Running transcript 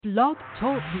Blog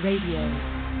Talk Radio.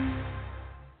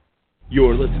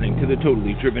 You're listening to the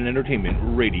Totally Driven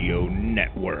Entertainment Radio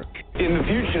Network. In the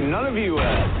future, none of you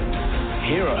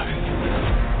heroes.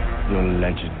 You're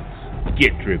legends.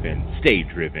 Get driven. Stay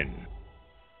driven.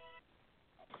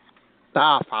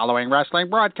 The following wrestling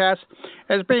broadcast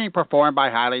is being performed by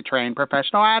highly trained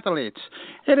professional athletes.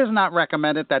 It is not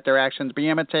recommended that their actions be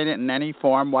imitated in any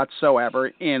form whatsoever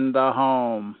in the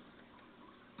home.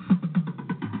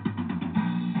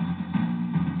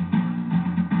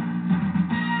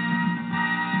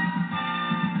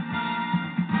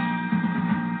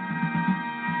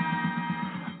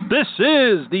 This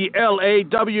is the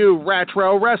LAW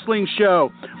Retro Wrestling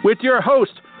Show with your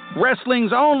host,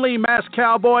 wrestling's only masked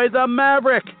cowboy, the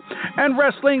Maverick, and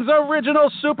wrestling's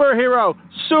original superhero,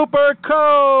 Super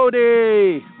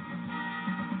Cody.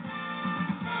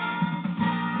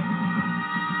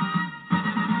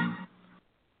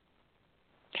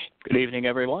 Good evening,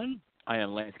 everyone. I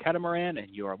am Lance Catamaran, and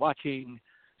you are watching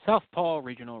Southpaw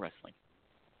Regional Wrestling.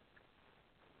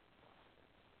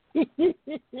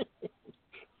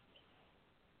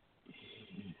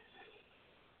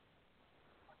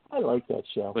 I like that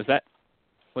show. Was that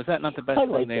not the best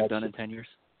thing they've done in 10 years?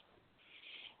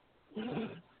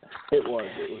 It was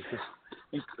just,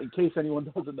 in case anyone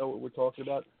doesn't know what we're talking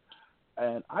about,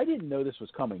 and I didn't know this was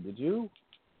coming. Did you?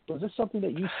 Was this something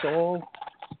that you saw?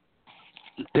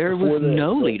 There was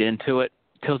no lead into it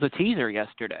till the teaser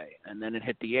yesterday, and then it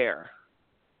hit the air.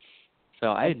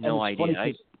 So I had no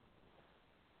idea.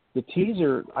 The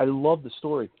teaser, I love the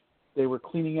story. They were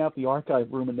cleaning out the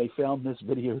archive room, and they found this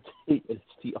videotape. It's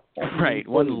the only right,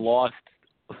 one lost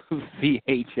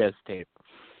VHS tape.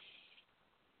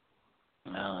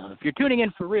 If you're tuning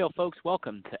in for real, folks,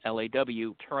 welcome to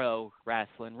LAW Pro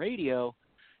Rasslin Radio,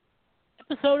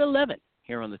 episode 11,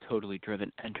 here on the Totally Driven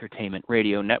Entertainment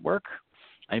Radio Network.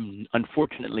 I'm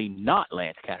unfortunately not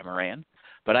Lance Catamaran,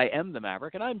 but I am the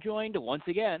Maverick, and I'm joined once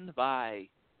again by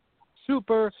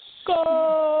Super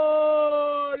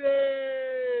Cody!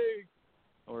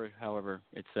 Or however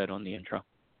it's said on the intro.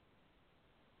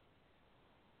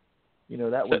 You know,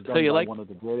 that was done by one of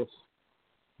the greatest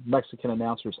Mexican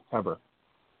announcers ever.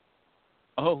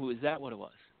 Oh, is that what it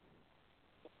was?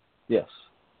 Yes.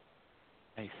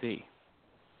 I see.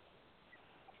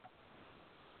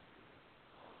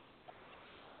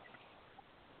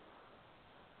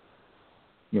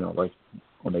 You know, like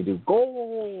when they do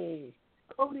goal,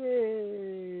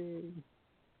 Cody.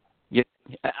 Yeah,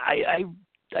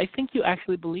 I think you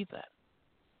actually believe that.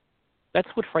 That's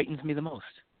what frightens me the most,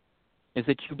 is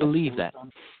that you believe that.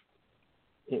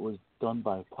 It was done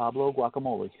by Pablo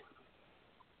Guacamole.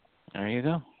 There you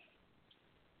go.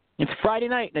 It's Friday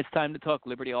night, and it's time to talk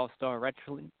Liberty All-Star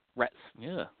Wrestling.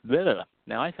 Yeah.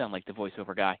 Now I sound like the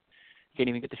voiceover guy. Can't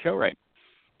even get the show right.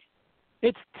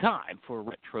 It's time for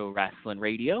Retro Wrestling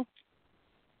Radio.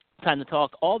 Time to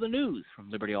talk all the news from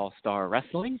Liberty All-Star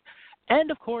Wrestling.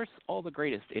 And, of course, all the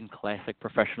greatest in classic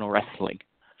professional wrestling.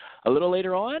 A little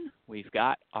later on, we've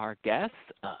got our guest,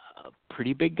 a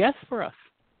pretty big guest for us.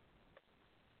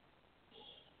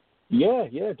 Yeah.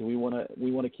 Do we want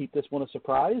to keep this one a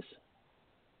surprise?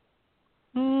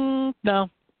 No.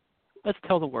 Let's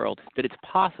tell the world that it's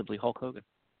possibly Hulk Hogan.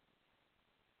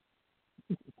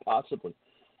 Possibly.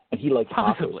 And he likes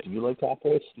possibly. Tacos. Do you like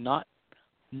tacos?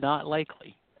 Not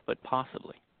likely, but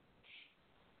possibly.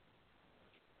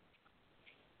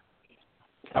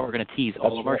 How we're going to tease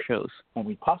all of our shows. And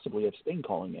we possibly have Sting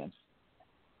calling in.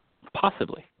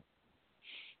 Possibly.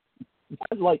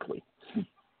 Not likely.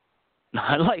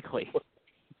 Not likely,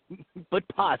 but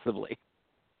possibly.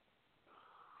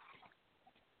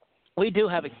 We do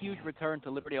have a huge return to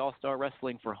Liberty All-Star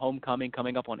Wrestling for Homecoming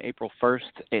coming up on April 1st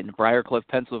in Briarcliff,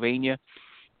 Pennsylvania.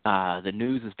 The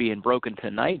news is being broken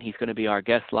tonight. He's going to be our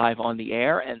guest live on the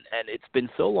air, and it's been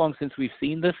so long since we've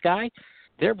seen this guy.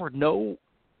 There were no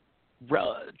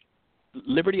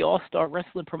Liberty All-Star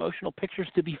Wrestling promotional pictures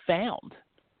to be found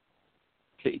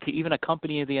to even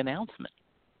accompany the announcement.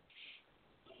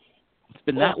 It's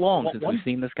been that long since we've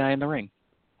seen this guy in the ring.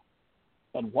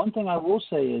 And one thing I will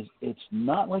say is it's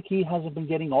not like he hasn't been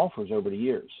getting offers over the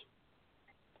years.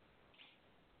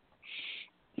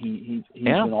 He's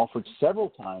been offered several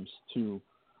times to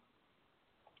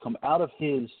come out of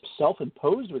his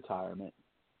self-imposed retirement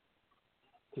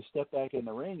to step back in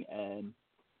the ring, and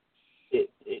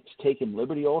it's taken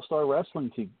Liberty All-Star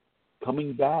Wrestling to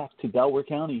coming back to Delaware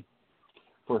County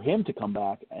for him to come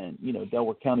back. And, you know,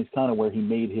 Delaware County's kind of where he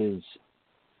made his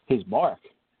mark.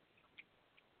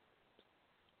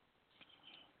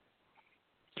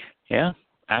 Yeah,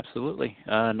 absolutely.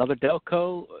 Another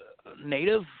Delco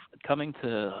native coming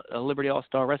to Liberty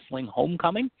All-Star Wrestling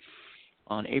Homecoming.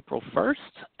 on April 1st,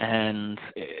 and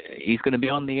he's going to be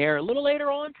on the air a little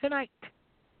later on tonight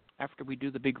after we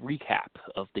do the big recap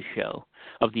of the show,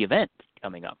 of the event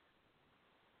coming up.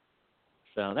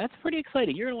 So that's pretty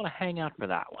exciting. You're going to want to hang out for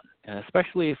that one, and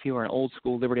especially if you are an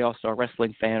old-school Liberty All-Star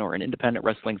Wrestling fan or an independent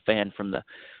wrestling fan from the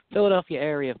Philadelphia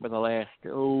area for the last,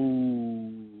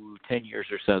 10 years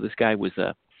or so. This guy was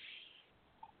a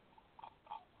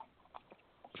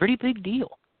pretty big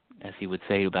deal, as he would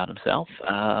say about himself,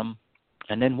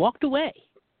 and then walked away.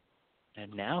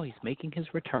 And now he's making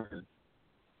his return.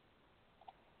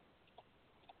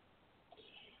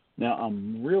 Now,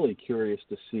 I'm really curious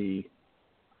to see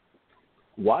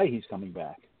why he's coming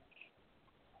back.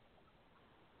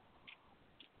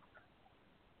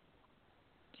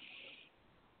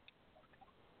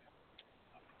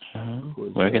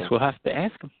 Well, I guess we'll have to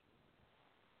ask him.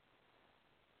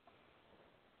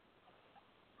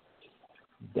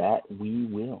 That we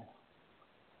will.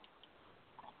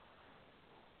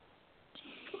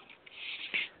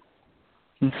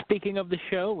 And speaking of the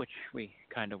show, which we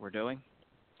kind of were doing,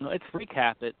 let's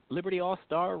recap it. Liberty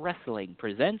All-Star Wrestling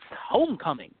presents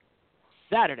Homecoming,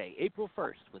 Saturday, April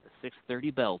 1st, with a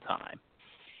 6:30 bell time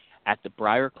at the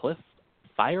Briarcliff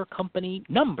Fire Company,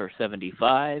 number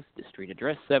 75, the street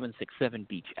address 767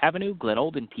 Beach Avenue, Glen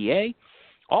Olden, PA.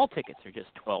 All tickets are just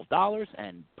 $12,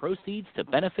 and proceeds to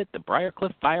benefit the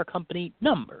Briarcliff Fire Company,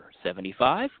 number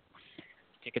 75.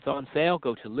 Tickets on sale.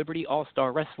 Go to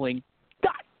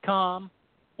libertyallstarwrestling.com,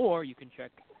 or you can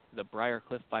check the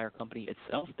Briarcliff Fire Company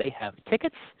itself. They have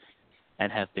tickets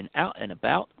and have been out and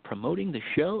about promoting the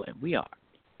show, and we are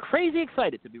crazy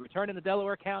excited to be returning to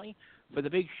Delaware County for the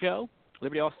big show,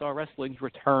 Liberty All-Star Wrestling's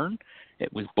return.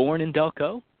 It was born in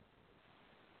Delco,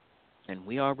 and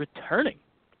we are returning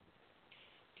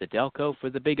to Delco for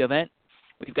the big event.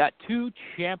 We've got 2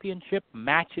 championship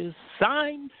matches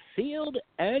signed, sealed,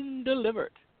 and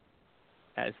delivered,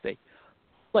 as they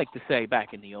like to say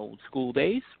back in the old school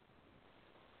days.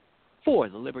 For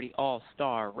the Liberty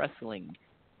All-Star Wrestling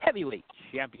Heavyweight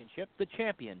Championship, the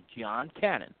champion, John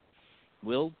Cannon,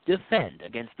 will defend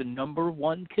against the number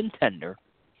 1 contender,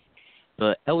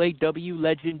 the LAW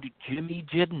legend, Jimmy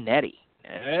Giannetti.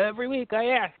 Every week I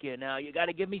ask you, now you got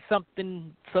to give me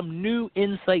something, some new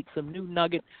insight, some new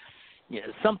nugget,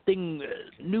 something,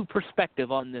 new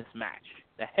perspective on this match,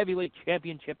 the Heavyweight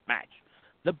Championship match,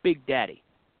 the Big Daddy.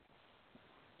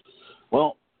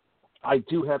 Well, I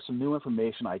do have some new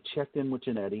information. I checked in with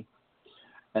Giannetti,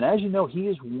 and as you know, he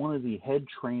is one of the head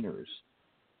trainers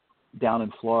down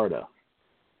in Florida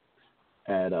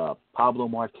at Pablo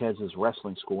Marquez's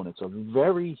wrestling school, and it's a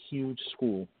very huge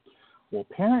school. Well,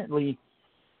 apparently,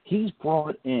 he's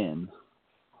brought in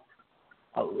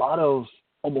a lot of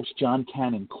almost John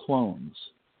Cannon clones,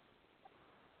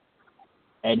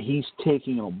 and he's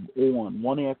taking them on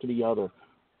one after the other,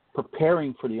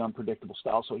 preparing for the unpredictable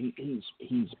style. So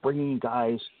he's bringing in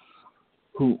guys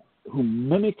who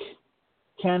mimic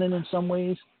Cannon in some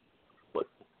ways, but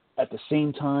at the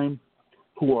same time,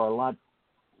 who are a lot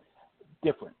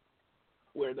different.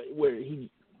 Where he's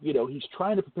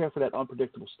trying to prepare for that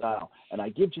unpredictable style, and I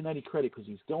give Giannetti credit because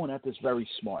he's going at this very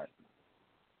smart.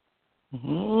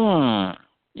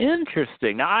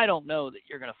 Interesting. Now, I don't know that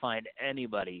you're going to find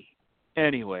anybody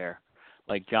anywhere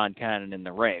like John Cannon in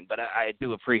the ring, but I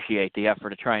do appreciate the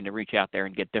effort of trying to reach out there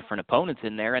and get different opponents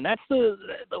in there, and that's the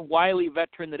wily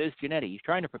veteran that is Giannetti. He's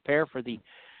trying to prepare for the,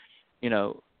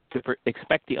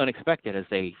 expect the unexpected, as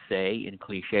they say in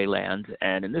cliche land,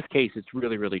 and in this case, it's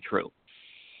really, really true.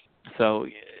 So,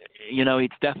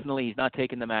 he's not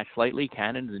taking the match lightly.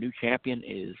 Cannon, the new champion,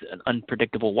 is an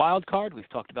unpredictable wild card. We've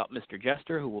talked about Mr.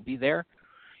 Jester, who will be there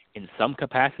in some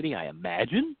capacity, I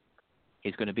imagine.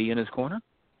 He's going to be in his corner.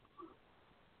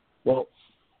 Well,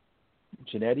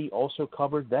 Giannetti also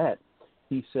covered that.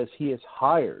 He says he has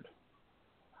hired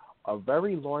a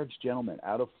very large gentleman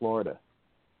out of Florida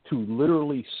to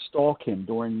literally stalk him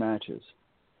during matches,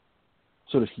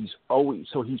 so that he's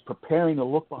preparing to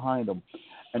look behind him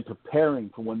and preparing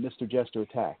for when Mr. Jester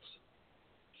attacks.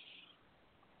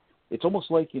 It's almost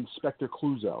like Inspector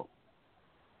Clouseau,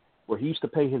 where he used to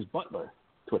pay his butler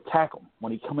to attack him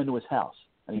when he'd come into his house,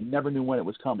 and he never knew when it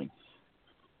was coming.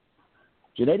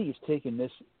 Giannetti is taking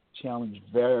this challenge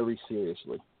very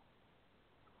seriously.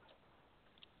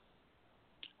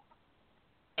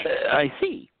 I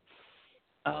see.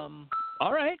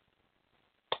 All right.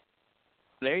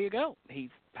 There you go. He's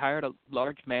hired a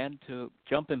large man to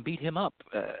jump and beat him up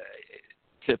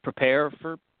to prepare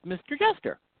for Mr.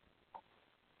 Jester.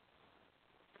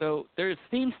 So there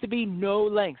seems to be no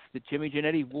lengths that Jimmy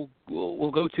Giannetti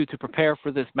will go to prepare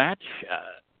for this match.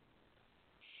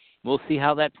 We'll see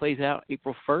how that plays out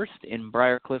April 1st in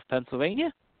Briarcliff,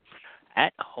 Pennsylvania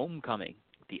at Homecoming.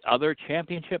 The other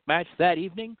championship match that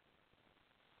evening,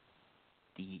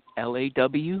 the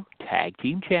LAW Tag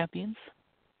Team Champions,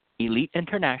 Elite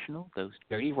International, those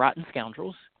dirty, rotten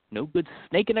scoundrels, no good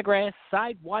snake in the grass,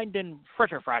 side-winding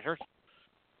frisher-frashers,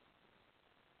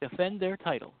 defend their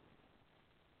title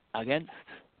against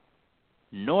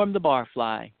Norm the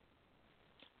Barfly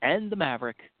and the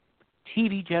Maverick,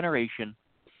 TV Generation,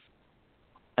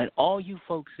 and all you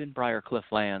folks in Briarcliff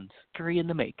lands, history in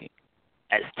the making,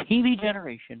 as TV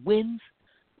Generation wins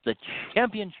the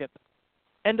championship.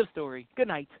 End of story. Good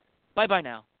night. Bye-bye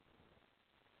now.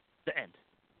 The end.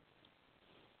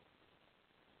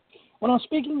 Well, now,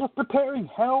 speaking of preparing,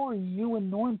 how are you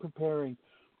and Norm preparing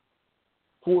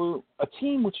for a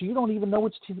team which you don't even know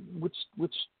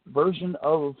which version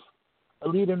of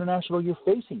Elite International you're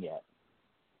facing yet?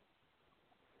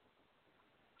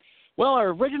 Well, our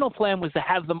original plan was to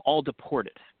have them all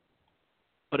deported,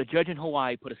 but a judge in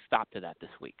Hawaii put a stop to that this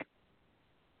week.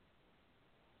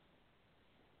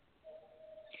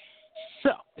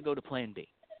 So, I go to Plan B.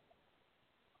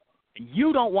 And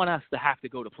you don't want us to have to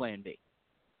go to Plan B.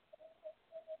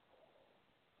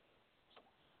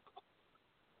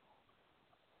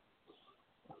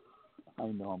 I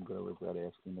know I'm going to regret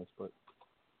asking this, but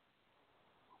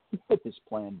what is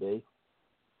Plan B?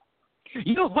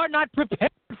 You are not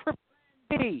prepared for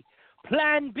Plan B.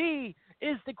 Plan B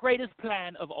is the greatest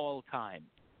plan of all time.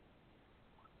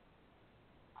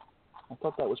 I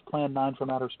thought that was Plan 9 from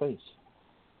outer space.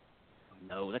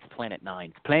 No, that's Planet 9.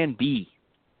 It's Plan B.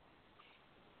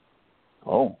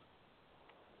 Oh.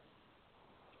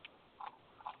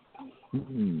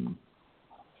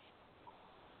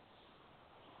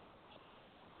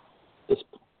 Does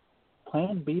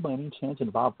Plan B by any chance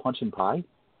involve punch and pie?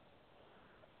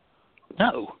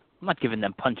 No, I'm not giving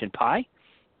them punch and pie.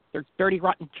 They're dirty,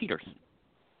 rotten cheaters.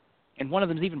 And one of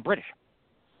them's even British.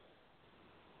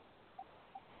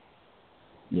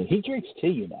 Yeah, he drinks tea,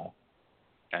 you know.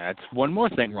 That's one more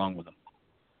thing wrong with him.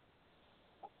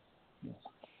 Yes.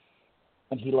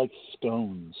 And he likes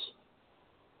stones.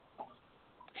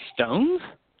 Stones?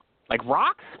 Like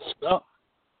rocks?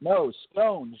 No,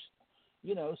 scones.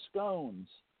 You know, scones.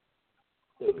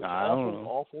 Those I don't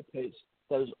know.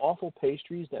 Those awful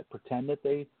pastries that pretend that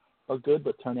they are good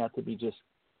but turn out to be just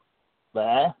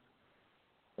bleh.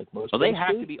 Like most. Well, they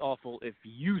have to be awful if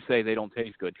you say they don't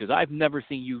taste good, because I've never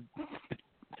seen you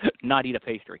not eat a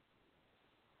pastry.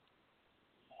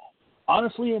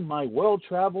 Honestly, in my world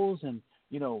travels and,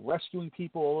 rescuing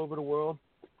people all over the world,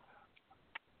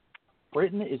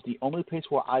 Britain is the only place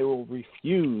where I will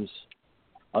refuse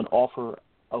an offer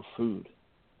of food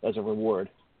as a reward.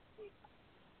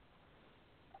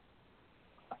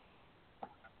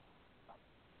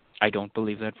 I don't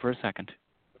believe that for a second.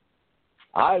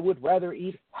 I would rather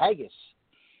eat haggis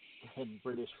than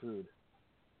British food.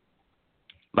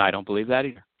 I don't believe that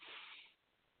either.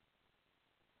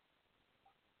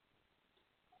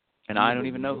 And I don't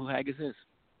even know who haggis is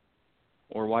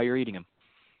or why you're eating him.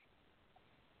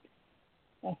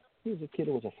 Oh, he was a kid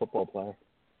who was a football player.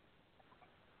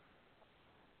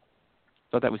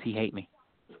 Thought that was He Hate Me.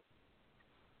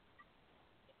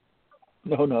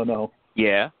 No.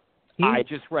 Yeah. I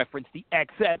just referenced the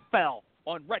XFL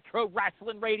on Retro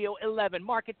Rasslin Radio 11.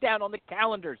 Mark it down on the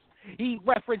calendars. He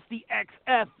referenced the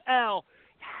XFL.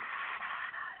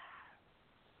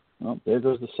 Well, there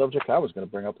goes the subject I was going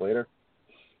to bring up later.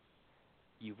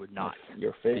 You were not.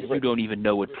 Your favorite. You don't even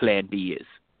know what Plan B is.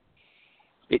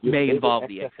 It may involve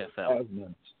the XFL.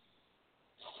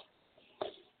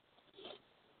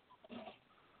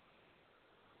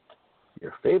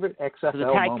 Your favorite XFL So the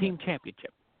Tag moment. Team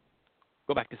Championship.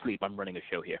 Go back to sleep. I'm running a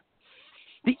show here.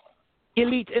 The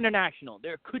Elite International.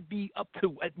 There could be up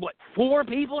to, 4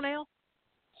 people now?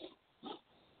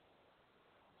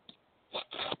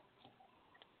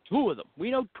 2 of them.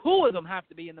 We know 2 of them have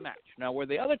to be in the match. Now, where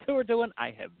the other 2 are doing,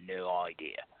 I have no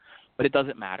idea. But it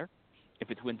doesn't matter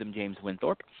if it's Wyndham James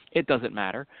Winthorpe. It doesn't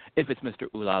matter if it's Mr.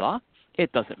 Ulala.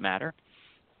 It doesn't matter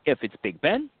if it's Big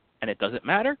Ben. And it doesn't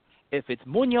matter if it's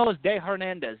Munoz de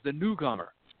Hernandez, the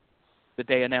newcomer that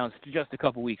they announced just a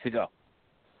couple weeks ago.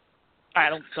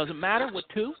 Doesn't matter what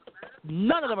 2.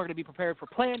 None of them are going to be prepared for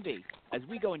Plan B as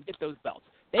we go and get those belts.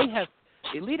 They have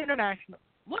Elite International.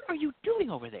 What are you doing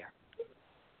over there?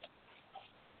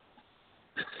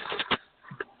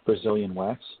 Brazilian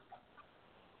wax.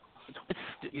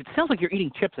 It sounds like you're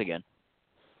eating chips again.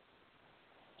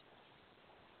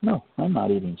 No, I'm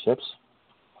not eating chips.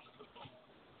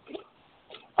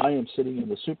 I am sitting in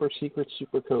the super secret,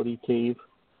 super Cody cave,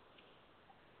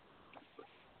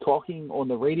 talking on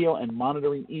the radio and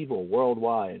monitoring evil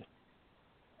worldwide.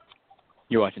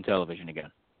 You're watching television again.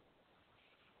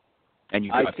 And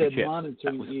you I dropped your said chips. monitor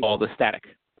That was you. all the static.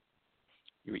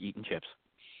 You were eating chips.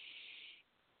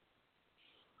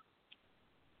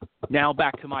 Now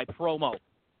back to my promo.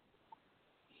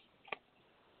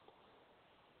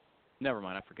 Never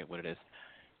mind, I forget what it is.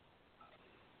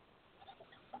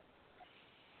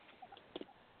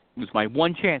 It was my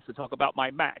one chance to talk about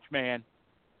my match, man.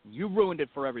 You ruined it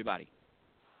for everybody.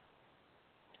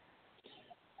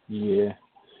 Yeah.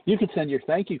 You can send your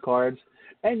thank you cards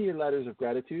and your letters of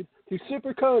gratitude to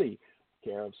Super Cody,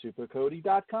 care of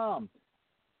supercody.com.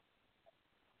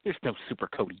 There's no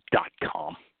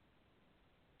supercody.com.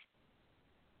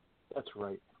 That's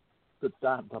right. The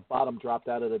bottom dropped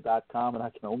out of the .com, and I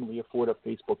can only afford a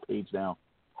Facebook page now.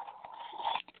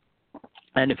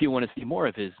 And if you want to see more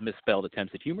of his misspelled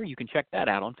attempts at humor, you can check that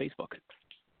out on Facebook.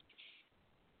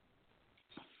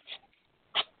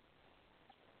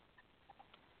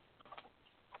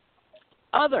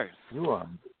 Others You are.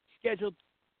 scheduled.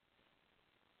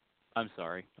 I'm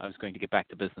sorry. I was going to get back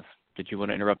to business. Did you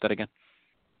want to interrupt that again?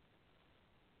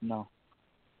 No.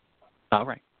 All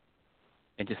right.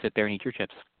 And just sit there and eat your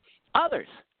chips. Others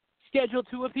scheduled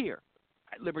to appear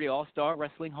at Liberty All-Star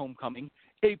Wrestling Homecoming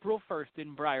April 1st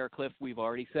in Briarcliff. We've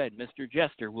already said Mr.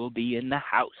 Jester will be in the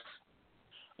house.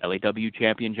 LAW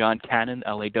champion John Cannon,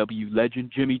 LAW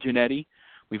legend Jimmy Jannetty.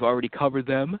 We've already covered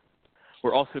them.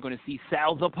 We're also going to see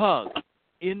Sal the Pug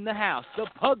in the house. The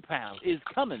Pug Pound is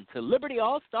coming to Liberty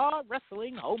All-Star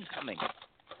Wrestling Homecoming.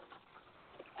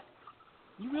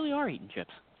 You really are eating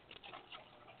chips.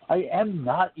 I am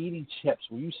not eating chips.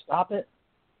 Will you stop it?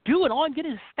 Dude, all I'm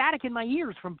getting is static in my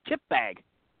ears from chip bag.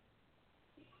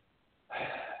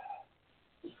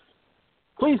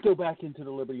 Please go back into the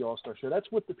Liberty All-Star Show. That's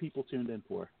what the people tuned in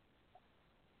for.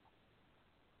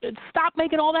 Stop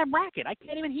making all that racket. I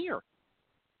can't even hear.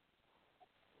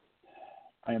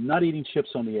 I am not eating chips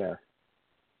on the air.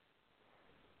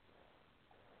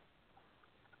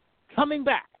 Coming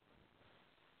back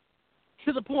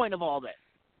to the point of all this,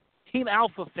 Team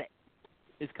Alpha Fit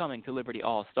is coming to Liberty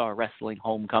All-Star Wrestling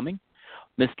Homecoming.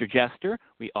 Mr. Jester,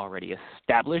 we already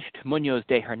established. Munoz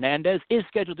de Hernandez is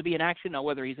scheduled to be in action. Now,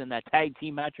 whether he's in that tag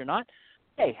team match or not,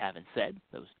 they haven't said,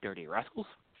 those dirty rascals.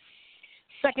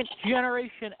 Second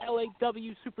generation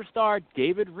LAW superstar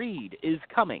David Reed is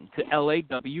coming to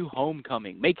LAW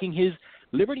Homecoming, making his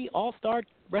Liberty All-Star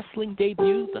Wrestling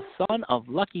debut, the son of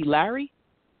Lucky Larry,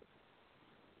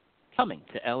 coming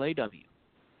to LAW.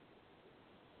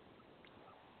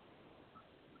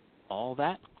 All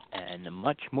that and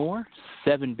much more.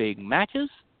 7 big matches.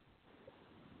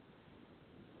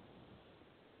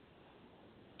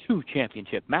 2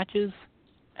 championship matches.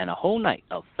 And a whole night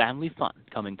of family fun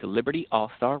coming to Liberty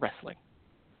All-Star Wrestling.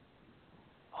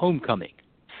 Homecoming,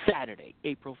 Saturday,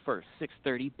 April 1st,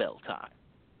 6:30 bell time.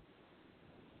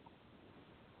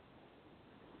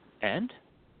 And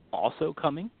also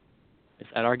coming, is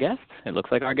that our guest? It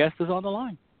looks like our guest is on the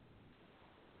line.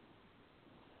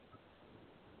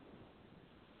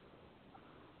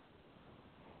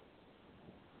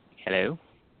 Hello?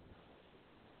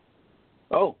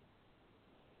 Oh,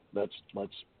 let's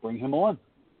bring him on.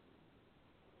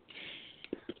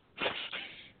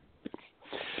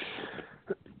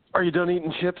 Are you done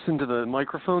eating chips into the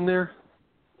microphone there?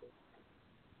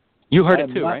 You heard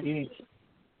it too, right?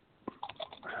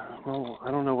 Well,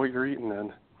 I don't know what you're eating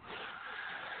then.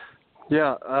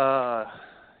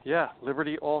 Yeah,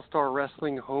 Liberty All-Star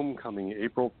Wrestling Homecoming,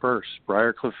 April 1st,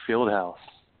 Briarcliff Fieldhouse,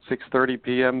 6:30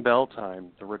 p.m. bell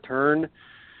time.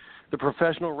 The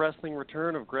professional wrestling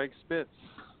return of Greg Spitz.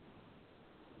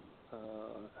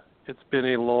 It's been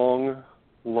a long,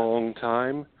 long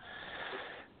time.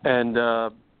 And,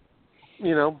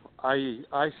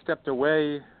 I stepped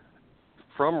away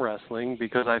from wrestling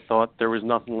because I thought there was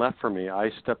nothing left for me. I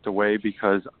stepped away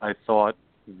because I thought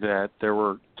that there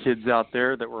were kids out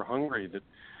there that were hungry, that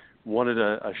wanted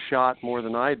a shot more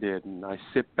than I did. And I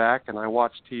sit back and I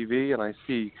watch TV and I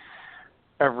see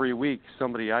every week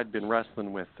somebody I'd been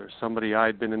wrestling with or somebody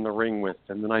I'd been in the ring with.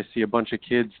 And then I see a bunch of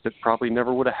kids that probably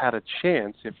never would have had a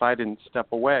chance if I didn't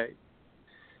step away.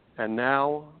 And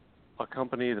now a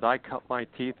company that I cut my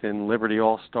teeth in, Liberty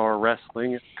All-Star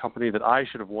Wrestling, a company that I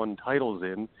should have won titles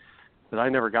in, that I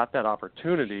never got that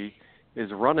opportunity,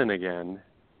 is running again.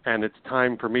 And it's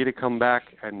time for me to come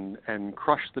back and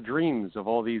crush the dreams of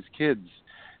all these kids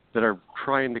that are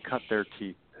trying to cut their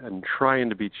teeth and trying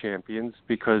to be champions,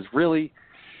 because really,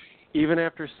 even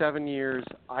after 7 years,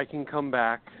 I can come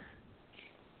back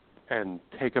and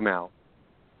take them out.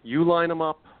 You line them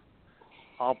up,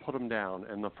 I'll put them down.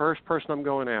 And the first person I'm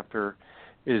going after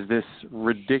is this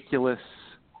ridiculous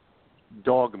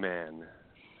dog man,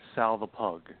 Sal the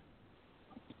Pug.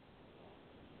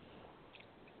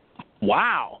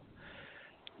 Wow.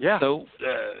 Yeah. So,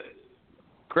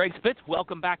 Greg Spitz,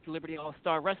 welcome back to Liberty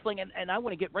All-Star Wrestling, and I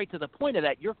want to get right to the point of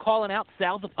that. You're calling out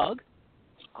Sal the Pug?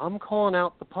 I'm calling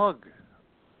out the Pug.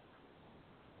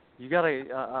 You got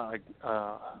a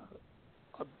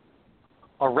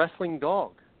wrestling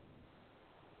dog.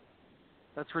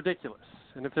 That's ridiculous.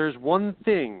 And if there's one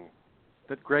thing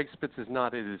that Greg Spitz is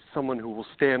not, it is someone who will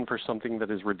stand for something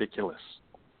that is ridiculous.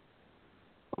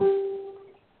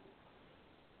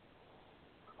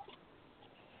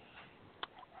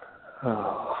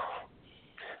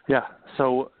 Yeah,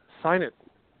 so sign it.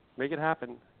 Make it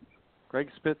happen. Greg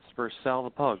Spitz versus Sal the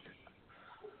Pug.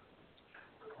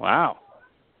 Wow.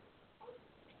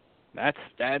 That's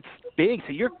big.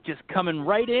 So you're just coming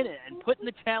right in and putting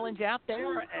the challenge out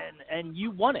there, and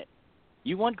you won it.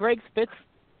 You want Greg Spitz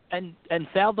and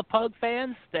Sal the Pug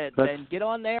fans that then get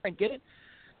on there and get it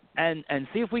and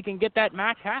see if we can get that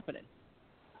match happening.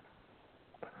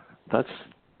 That's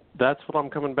what I'm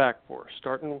coming back for.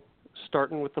 Starting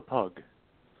with the Pug.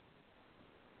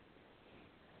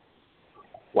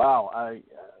 Wow,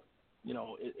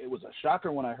 it was a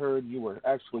shocker when I heard you were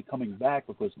actually coming back,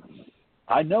 because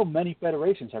I know many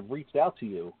federations have reached out to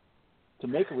you to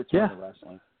make a return to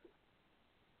wrestling.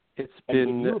 It's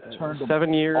been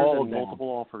 7 years and multiple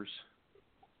offers.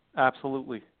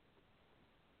 Absolutely.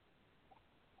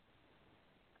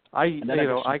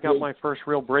 I got my first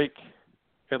real break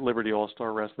at Liberty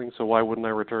All-Star Wrestling, so why wouldn't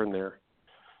I return there?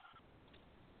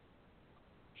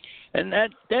 And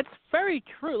that's very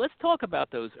true. Let's talk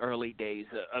about those early days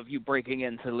of you breaking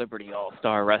into Liberty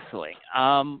All-Star Wrestling.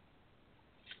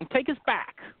 Take us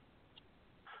back.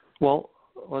 Well,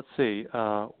 let's see.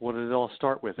 What did it all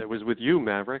start with? It was with you,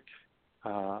 Maverick.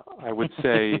 I would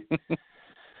say,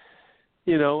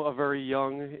 a very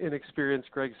young, inexperienced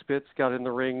Greg Spitz got in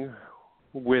the ring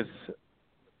with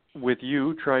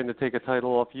you, trying to take a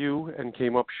title off you, and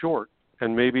came up short.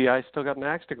 And maybe I still got an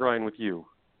axe to grind with you.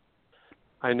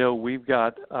 I know we've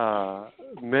got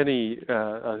many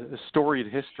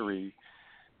storied history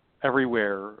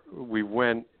everywhere we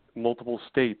went, multiple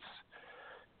states,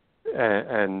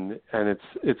 and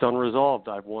it's unresolved.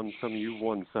 I've won some, you've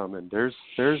won some, and there's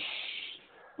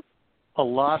a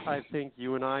lot I think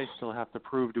you and I still have to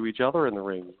prove to each other in the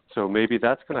ring. So maybe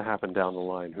that's going to happen down the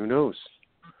line. Who knows?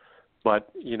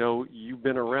 But you've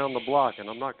been around the block, and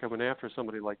I'm not coming after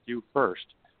somebody like you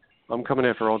first. I'm coming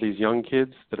after all these young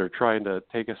kids that are trying to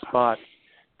take a spot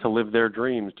to live their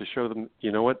dreams, to show them,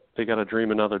 you know what, they got to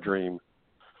dream another dream.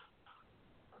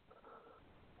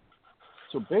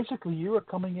 So basically you are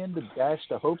coming in to dash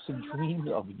the hopes and dreams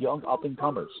of young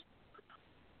up-and-comers.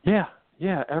 Yeah.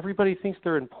 Everybody thinks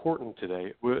they're important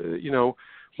today.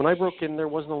 When I broke in, there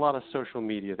wasn't a lot of social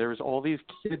media. There was all these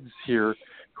kids here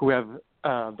who have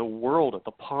the world at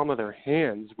the palm of their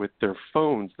hands with their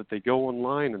phones, that they go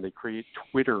online and they create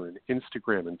Twitter and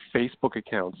Instagram and Facebook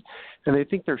accounts. And they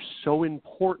think they're so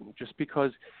important just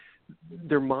because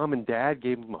their mom and dad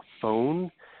gave them a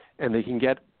phone and they can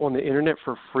get on the internet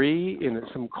for free in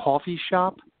some coffee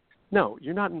shop. No,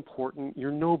 you're not important.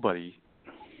 You're nobody.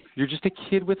 You're just a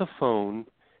kid with a phone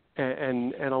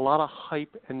and a lot of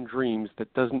hype and dreams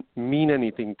that doesn't mean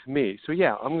anything to me. So,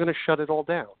 yeah, I'm going to shut it all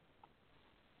down.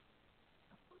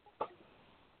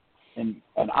 And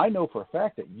I know for a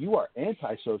fact that you are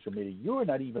anti-social media. You are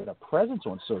not even a presence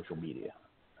on social media.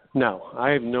 No, I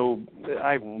have no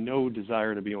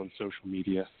desire to be on social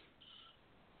media.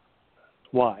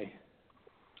 Why?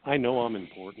 I know I'm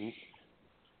important.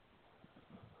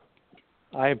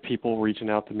 I have people reaching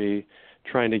out to me,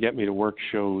 trying to get me to work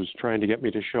shows, trying to get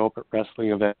me to show up at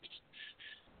wrestling events.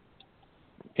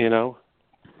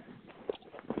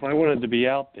 If I wanted to be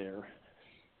out there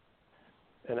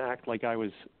and act like I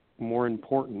was more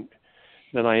important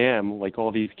than I am, like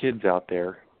all these kids out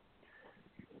there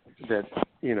that,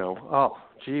 oh,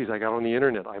 geez, I got on the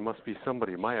internet, I must be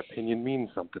somebody. My opinion means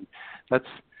something. That's,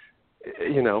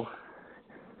 it's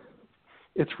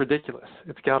ridiculous.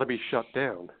 It's got to be shut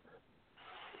down.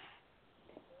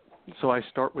 So I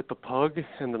start with the Pug,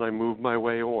 and then I move my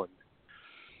way on.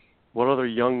 What other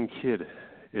young kid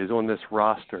is on this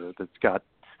roster that's got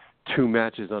 2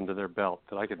 matches under their belt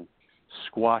that I can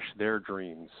squash their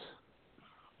dreams?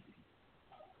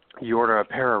 You order a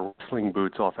pair of wrestling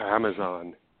boots off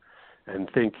Amazon and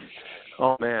think,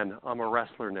 oh, man, I'm a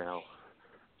wrestler now.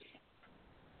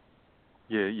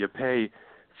 You pay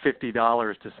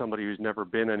 $50 to somebody who's never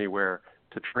been anywhere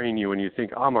to train you, and you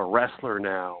think, I'm a wrestler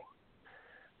now.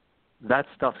 That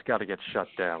stuff's got to get shut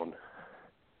down.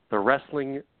 The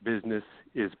wrestling business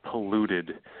is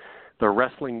polluted. The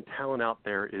wrestling talent out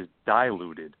there is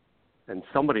diluted, and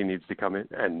somebody needs to come in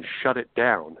and shut it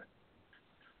down.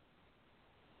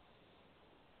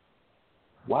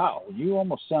 Wow, you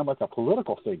almost sound like a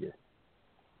political figure.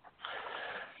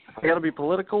 I got to be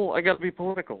political.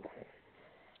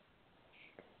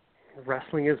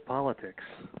 Wrestling is politics.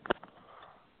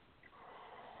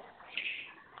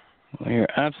 Well, you're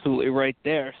absolutely right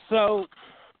there. So,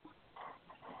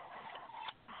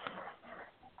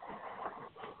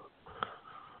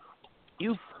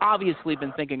 you've obviously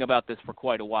been thinking about this for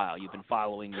quite a while. You've been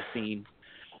following the scene.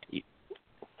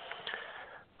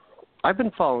 I've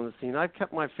been following the scene. I've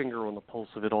kept my finger on the pulse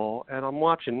of it all, and I'm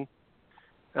watching,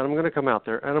 and I'm going to come out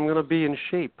there, and I'm going to be in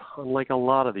shape, unlike a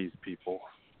lot of these people.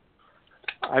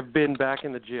 I've been back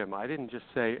in the gym. I didn't just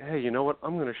say, hey, you know what,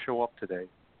 I'm going to show up today,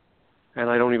 and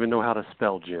I don't even know how to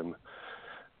spell gym.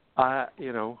 I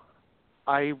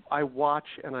watch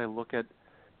and I look at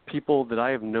people that I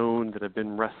have known that have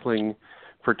been wrestling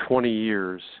for 20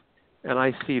 years, and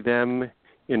I see them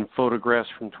in photographs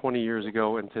from 20 years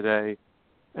ago and today,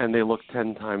 and they look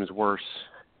 10 times worse,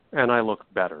 and I look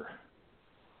better.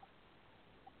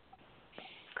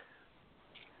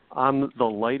 I'm the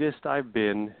lightest I've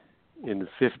been in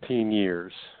 15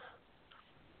 years.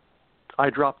 I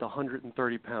dropped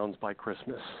 130 pounds by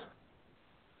Christmas.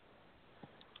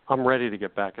 I'm ready to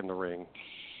get back in the ring.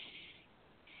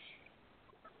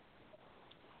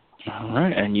 All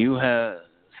right, and you have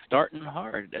starting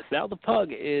hard. Sal the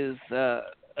Pug is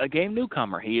a game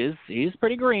newcomer. He is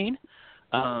pretty green.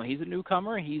 He's a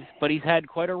newcomer. But he's had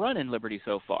quite a run in Liberty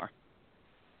so far.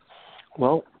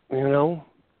 Well,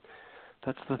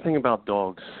 that's the thing about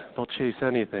dogs. They'll chase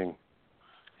anything.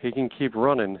 He can keep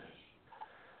running,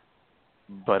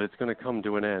 but it's going to come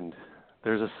to an end.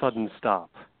 There's a sudden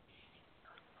stop.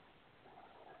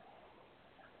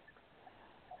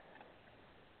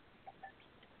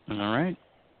 All right.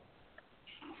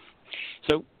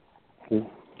 So,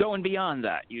 going beyond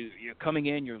that, you're coming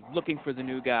in, you're looking for the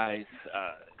new guys.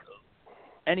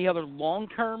 Any other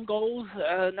long-term goals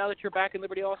now that you're back in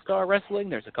Liberty All-Star Wrestling?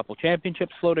 There's a couple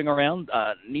championships floating around,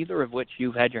 neither of which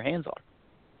you've had your hands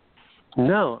on.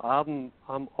 No,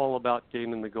 I'm all about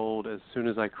gaining the gold as soon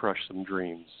as I crush some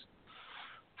dreams.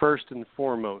 First and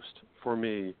foremost for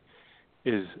me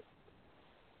is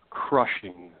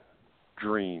crushing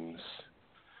dreams.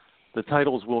 The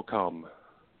titles will come,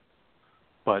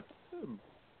 but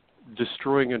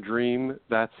destroying a dream,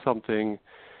 that's something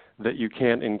that you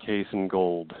can't encase in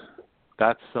gold.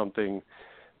 That's something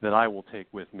that I will take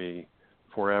with me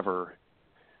forever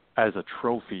as a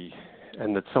trophy,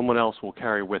 and that someone else will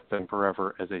carry with them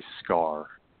forever as a scar.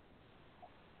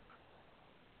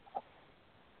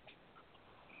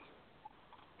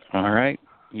 All right.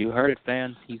 You heard it,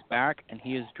 fans. He's back, and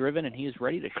he is driven, and he is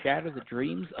ready to shatter the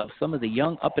dreams of some of the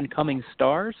young up-and-coming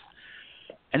stars,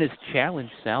 and has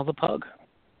challenged Sal the Pug.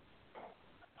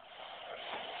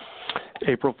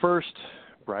 April 1st,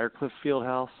 Briarcliff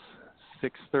Fieldhouse,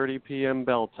 6:30 p.m.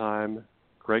 bell time.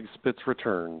 Greg Spitz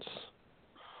returns.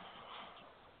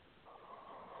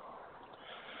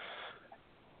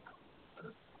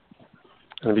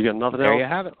 And if you got nothing There else, you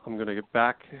have it. I'm going to get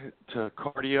back to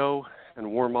cardio and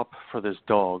warm up for this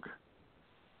dog.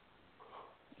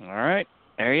 All right.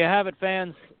 There you have it,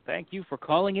 fans. Thank you for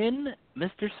calling in,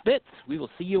 Mr. Spitz. We will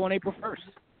see you on April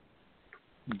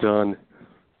 1st. Done.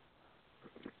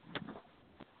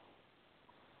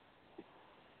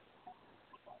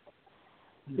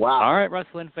 Wow. All right,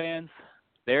 wrestling fans.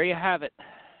 There you have it.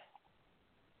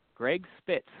 Greg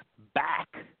Spitz back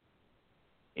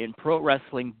in pro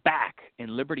wrestling, back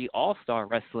in Liberty All-Star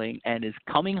Wrestling, and is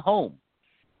coming home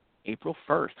April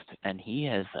 1st. And he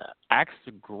has axe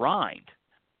to grind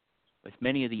with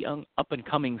many of the young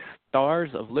up-and-coming stars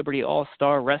of Liberty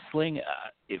All-Star Wrestling.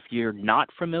 If you're not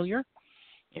familiar,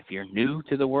 if you're new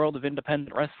to the world of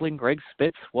independent wrestling, Greg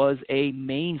Spitz was a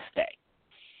mainstay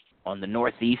on the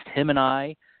Northeast. Him and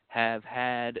I have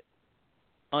had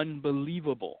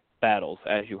unbelievable battles,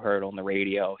 as you heard on the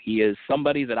radio. He is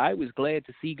somebody that I was glad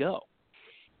to see go,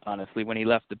 honestly, when he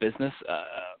left the business.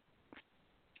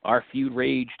 Our feud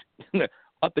raged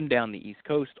up and down the East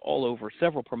Coast, all over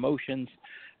several promotions,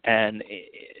 and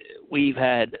we've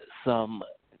had some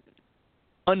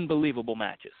unbelievable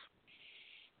matches.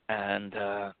 And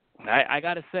I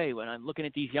got to say, when I'm looking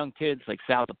at these young kids like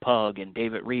Sal the Pug and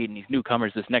David Reed and these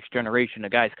newcomers, this next generation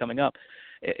of guys coming up,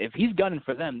 if he's gunning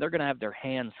for them, they're going to have their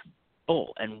hands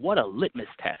full. And what a litmus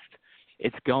test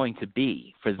it's going to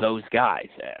be for those guys.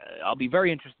 I'll be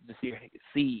very interested to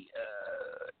see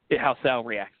how Sal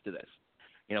reacts to this.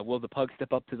 Will the Pug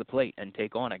step up to the plate and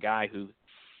take on a guy who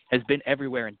has been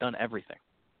everywhere and done everything?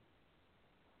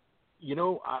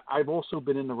 I've also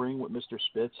been in the ring with Mr.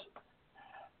 Spitz,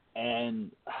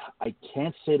 and I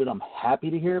can't say that I'm happy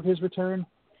to hear of his return,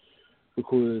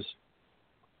 because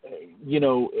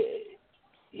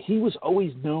he was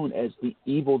always known as the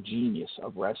evil genius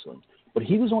of wrestling, but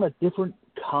he was on a different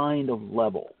kind of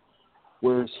level.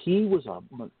 Whereas he would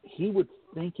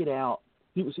think it out.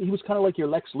 He was kind of like your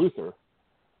Lex Luthor,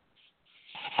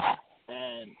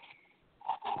 and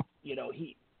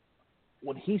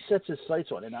when he sets his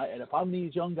sights on, and if I'm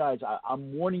these young guys,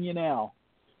 I'm warning you now,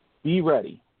 be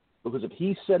ready, because if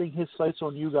he's setting his sights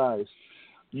on you guys,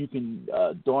 you can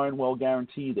darn well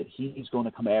guarantee that he's going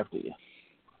to come after you.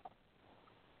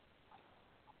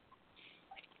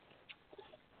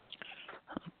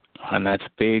 And that's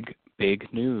big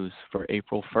news for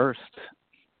April 1st.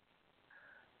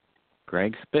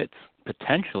 Greg Spitz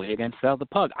potentially against Sal the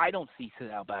Pug. I don't see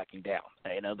Sal backing down.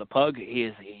 The Pug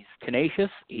he's tenacious,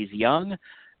 he's young,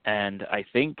 and I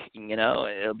think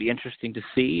it'll be interesting to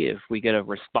see if we get a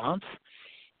response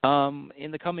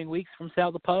in the coming weeks from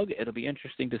Sal the Pug. It'll be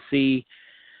interesting to see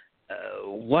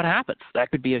what happens.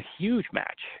 That could be a huge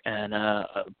match and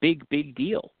a big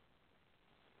deal.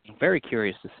 I'm very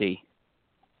curious to see.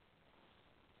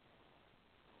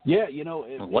 Yeah,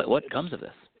 what comes of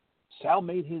this. Sal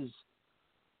made his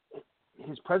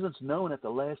presence known at the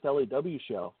last LAW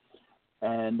show,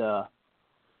 and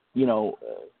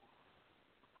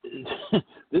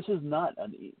this is not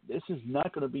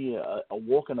going to be a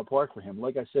walk in the park for him.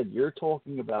 Like I said, you're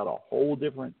talking about a whole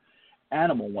different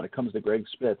animal when it comes to Greg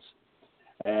Spitz,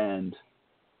 and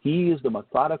he is the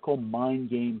methodical mind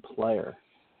game player,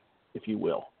 if you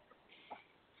will.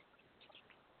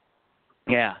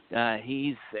 Yeah,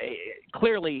 he's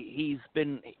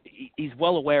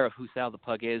well aware of who Sal the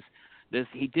Pug is.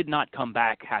 He did not come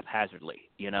back haphazardly.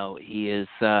 He's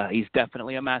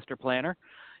definitely a master planner.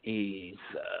 He's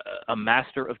a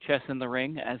master of chess in the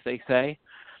ring, as they say,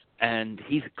 and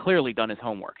he's clearly done his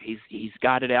homework. He's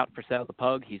got it out for Sal the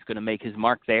Pug. He's going to make his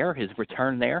mark there, his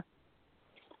return there.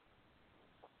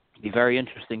 It'll be very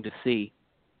interesting to see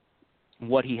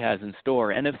what he has in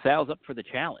store, and if Sal's up for the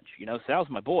challenge. Sal's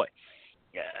my boy.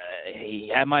 He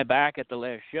had my back at the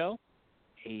last show.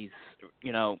 He's,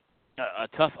 a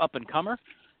tough up-and-comer.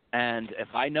 And if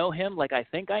I know him like I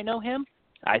think I know him,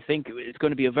 I think it's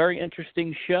going to be a very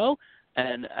interesting show.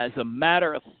 And as a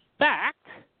matter of fact,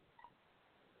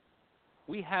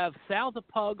 we have Sal the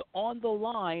Pug on the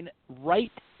line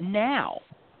right now.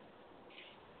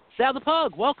 Sal the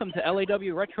Pug, welcome to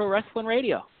LAW Retro Wrestling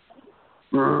Radio.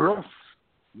 Ruff.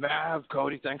 Mav,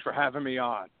 Cody, thanks for having me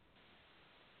on.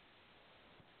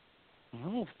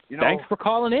 Well, thanks for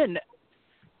calling in.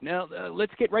 Now,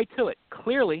 let's get right to it.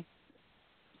 Clearly,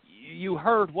 you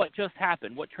heard what just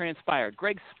happened, what transpired.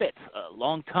 Greg Spitz, a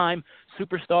longtime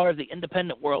superstar of the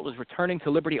independent world, is returning to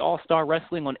Liberty All-Star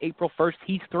Wrestling on April 1st.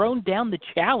 He's thrown down the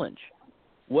challenge.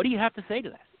 What do you have to say to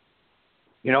that?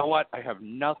 You know what? I have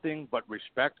nothing but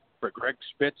respect for Greg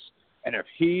Spitz, and if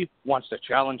he wants to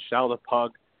challenge Sal the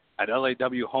Pug at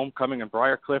LAW Homecoming in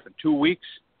Briarcliff in 2 weeks,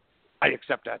 I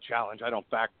accept that challenge. I don't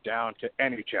back down to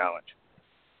any challenge.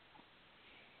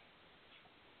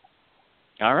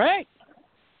 All right.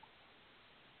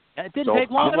 It didn't take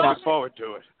long I'm looking forward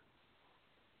to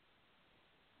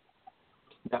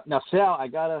it. Now, Sal, I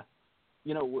gotta,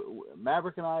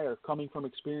 Maverick and I are coming from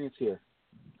experience here.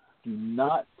 Do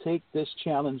not take this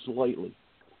challenge lightly.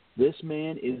 This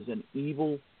man is an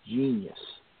evil genius.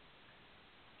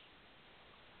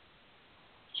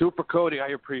 Super Cody, I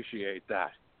appreciate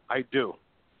that. I do.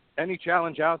 Any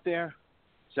challenge out there,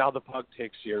 Sal the Pug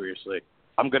takes seriously.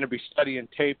 I'm going to be studying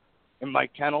tape in my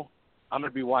kennel. I'm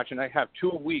going to be watching. I have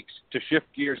 2 weeks to shift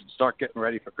gears and start getting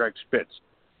ready for Greg Spitz.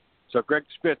 So Greg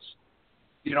Spitz,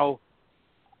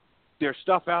 there's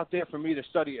stuff out there for me to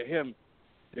study of him.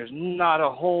 There's not a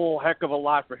whole heck of a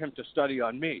lot for him to study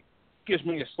on me. Gives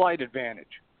me a slight advantage.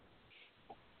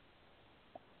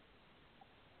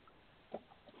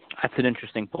 That's an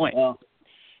interesting point.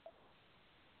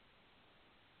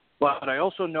 But I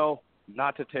also know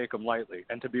not to take them lightly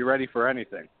and to be ready for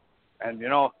anything. And,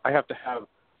 I have to have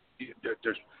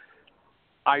there's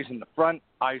eyes in the front,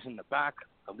 eyes in the back.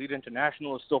 Elite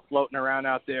International is still floating around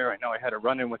out there. I know I had a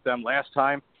run-in with them last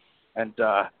time. And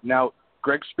now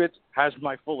Greg Spitz has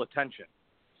my full attention.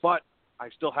 But I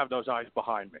still have those eyes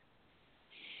behind me.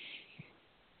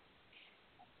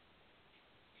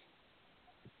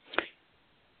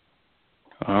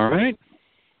 All right.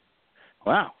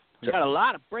 Wow. We got a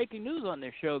lot of breaking news on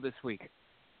this show this week.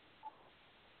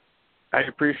 I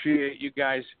appreciate you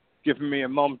guys giving me a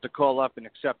moment to call up and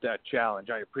accept that challenge.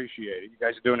 I appreciate it. You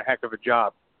guys are doing a heck of a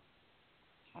job.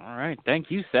 All right. Thank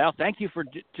you, Sal. Thank you for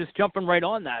just jumping right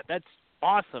on that. That's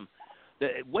awesome.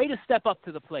 Way to step up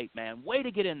to the plate, man. Way to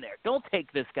get in there. Don't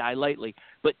take this guy lightly,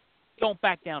 but don't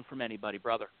back down from anybody,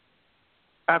 brother.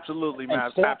 Absolutely,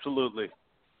 Matt. Absolutely.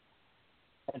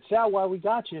 And Sal, while we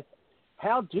got you,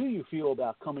 how do you feel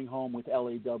about coming home with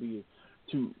LAW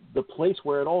to the place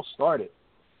where it all started?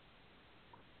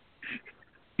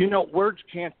 You know, words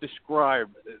can't describe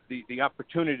the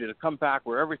opportunity to come back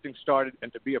where everything started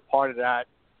and to be a part of that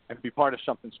and be part of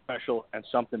something special and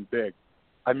something big.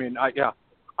 I mean,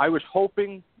 I was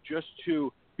hoping just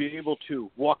to be able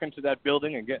to walk into that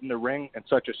building and get in the ring in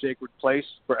such a sacred place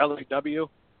for LAW.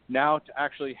 Now to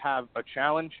actually have a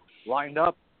challenge lined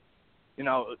up, you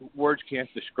know, words can't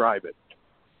describe it.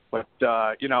 But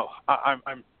you know,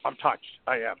 I'm touched.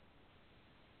 I am.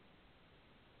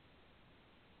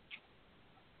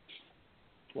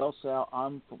 Well, Sal,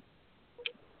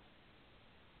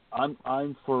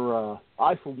 I for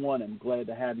one am glad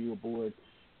to have you aboard,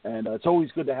 and it's always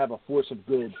good to have a force of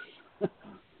good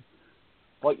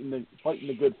fighting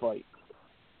the good fight.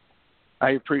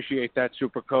 I appreciate that,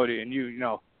 Super Cody, and you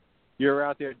know, you're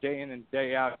out there day in and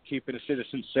day out keeping the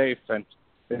citizens safe, and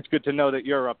it's good to know that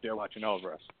you're up there watching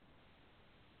over us.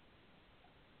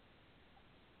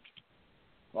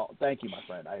 Well, thank you, my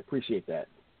friend. I appreciate that.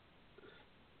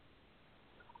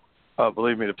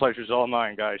 Believe me, the pleasure's all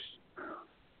mine, guys.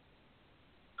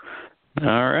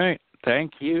 All right.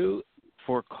 Thank you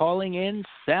for calling in,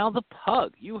 Sal the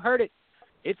Pug. You heard it.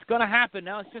 It's going to happen.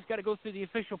 Now it's just got to go through the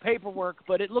official paperwork,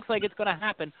 but it looks like it's going to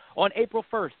happen on April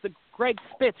 1st. The Greg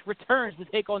Spitz returns to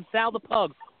take on Sal the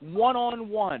Pug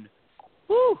one-on-one.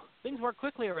 Woo! Things work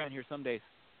quickly around here some days.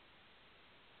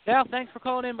 Sal, thanks for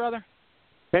calling in, brother.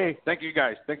 Hey, thank you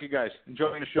guys.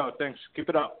 Enjoying the show. Thanks. Keep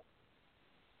it up.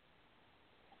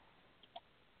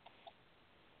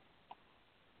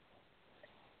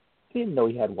 He didn't know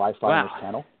he had Wi-Fi in his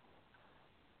channel.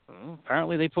 Well,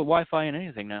 apparently they put Wi-Fi in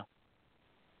anything now.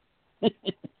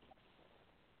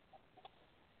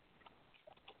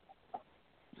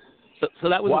 So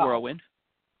that was a whirlwind.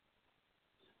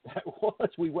 That was.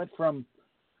 We went from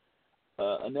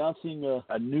announcing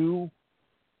a new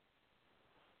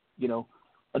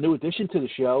addition to the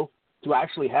show to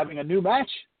actually having a new match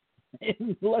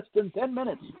in less than 10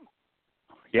 minutes.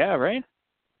 Yeah, right?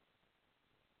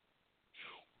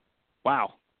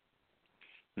 Wow.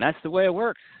 And that's the way it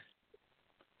works.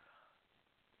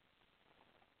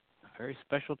 A very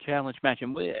special challenge match.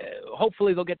 And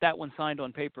hopefully they'll get that one signed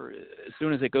on paper as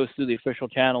soon as it goes through the official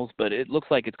channels, but it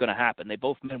looks like it's going to happen. They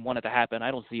both men want it to happen.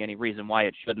 I don't see any reason why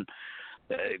it shouldn't.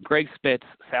 Greg Spitz,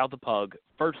 Sal the Pug,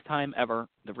 first time ever.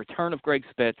 The return of Greg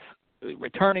Spitz,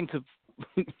 returning to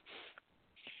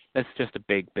that's just a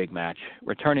big, big match.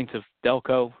 Returning to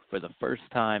Delco for the first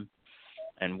time,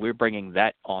 and we're bringing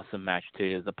that awesome match to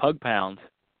you. The Pug Pound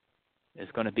is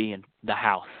going to be in the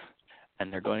house,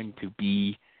 and they're going to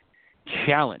be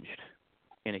challenged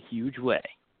in a huge way.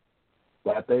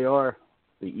 That they are.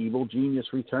 The evil genius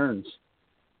returns.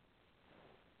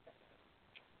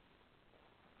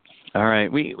 All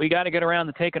right, we got to get around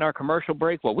to taking our commercial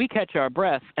break while we catch our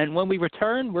breath, and when we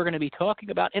return, we're going to be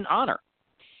talking about, in honor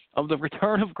of the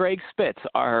return of Greg Spitz,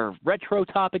 our retro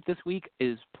topic this week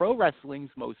is pro wrestling's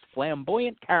most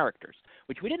flamboyant characters,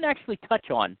 which we didn't actually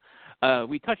touch on.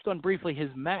 We touched on briefly his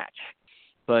match,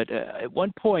 but at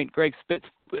one point, Greg Spitz,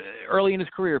 early in his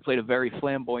career, played a very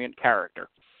flamboyant character,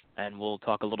 and we'll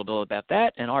talk a little bit about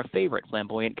that and our favorite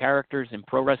flamboyant characters in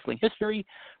pro wrestling history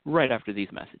right after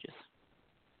these messages.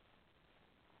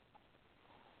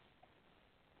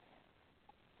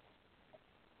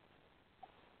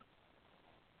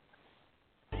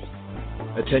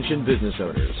 Attention business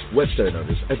owners, website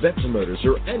owners, event promoters,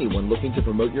 or anyone looking to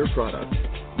promote your product.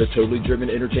 The Totally Driven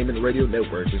Entertainment Radio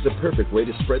Network is the perfect way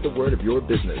to spread the word of your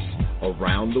business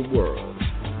around the world.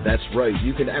 That's right,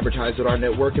 you can advertise at our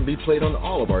network and be played on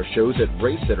all of our shows at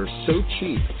rates that are so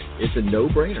cheap, it's a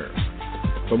no-brainer.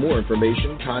 For more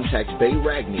information, contact Bay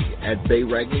Ragney at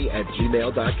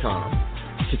bayragney@gmail.com.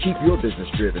 To keep your business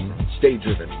driven, stay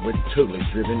driven with Totally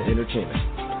Driven Entertainment.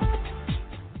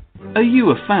 Are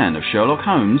you a fan of Sherlock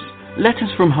Holmes?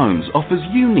 Letters from Holmes offers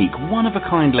unique,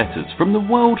 one-of-a-kind letters from the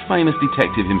world-famous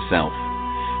detective himself.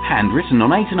 Handwritten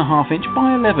on 8.5-inch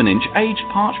by 11-inch aged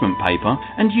parchment paper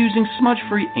and using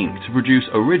smudge-free ink to produce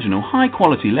original,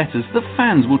 high-quality letters that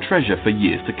fans will treasure for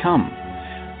years to come.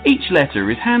 Each letter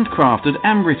is handcrafted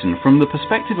and written from the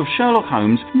perspective of Sherlock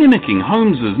Holmes, mimicking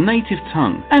Holmes's native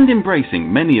tongue and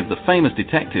embracing many of the famous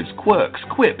detective's quirks,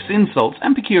 quips, insults,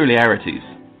 and peculiarities.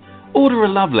 Order a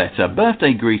love letter,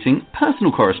 birthday greeting,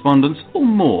 personal correspondence, or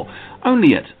more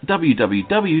only at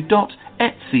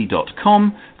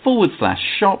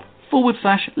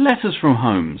www.etsy.com/shop/letters from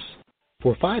Holmes.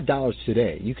 For $5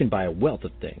 today, you can buy a wealth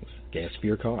of things. Gas for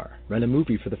your car, rent a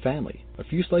movie for the family, a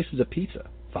few slices of pizza.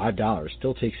 $5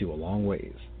 still takes you a long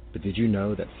ways. But did you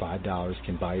know that $5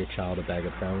 can buy your child a bag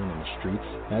of heroin in the streets?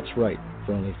 That's right.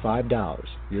 For only $5,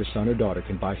 your son or daughter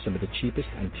can buy some of the cheapest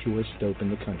and purest dope in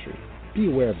the country.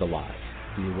 Be aware of the lies.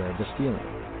 Be aware of the stealing.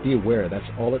 Be aware that's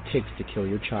all it takes to kill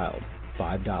your child.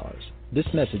 $5. This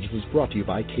message was brought to you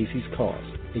by Casey's Cause,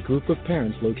 a group of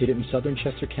parents located in southern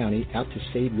Chester County out to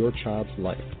save your child's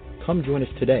life. Come join us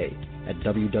today at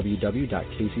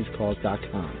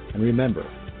www.caseyscause.com. And remember,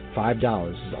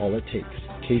 $5 is all it takes.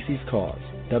 Casey's Cause,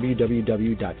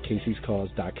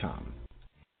 www.caseyscause.com.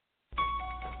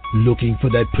 Looking for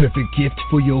that perfect gift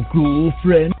for your ghoul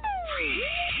friend?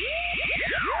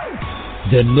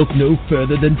 Then look no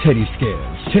further than Teddy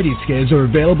Scares. Teddy Scares are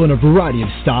available in a variety of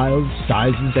styles,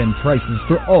 sizes, and prices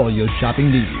for all your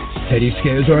shopping needs. Teddy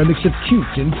Scares are a mix of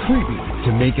cute and creepy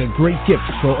to make a great gift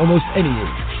for almost any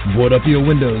age. Board up your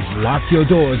windows, lock your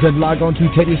doors, and log on to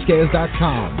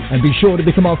TeddyScares.com. And be sure to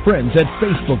become our friends at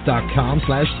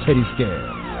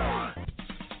Facebook.com/TeddyScares.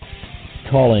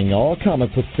 Calling all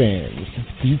comic book fans.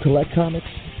 Do you collect comics?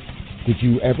 Did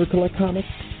you ever collect comics?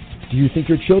 Do you think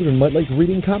your children might like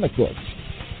reading comic books?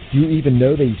 Do you even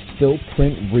know they still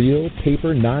print real,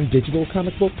 paper, non-digital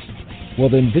comic books? Well,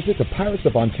 then visit the Pirates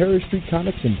of Ontario Street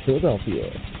Comics in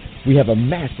Philadelphia. We have a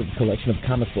massive collection of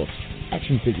comic books,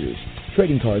 action figures,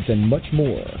 trading cards, and much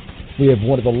more. We have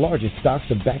one of the largest stocks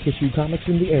of back-issue comics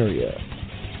in the area.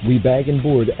 We bag and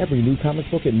board every new comic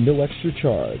book at no extra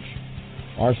charge.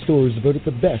 Our store is voted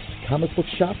the best comic book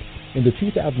shop in the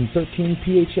 2013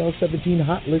 PHL 17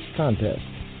 Hot List contest.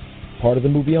 Part of the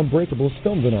movie Unbreakable is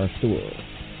filmed in our store.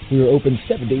 We are open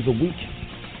 7 days a week.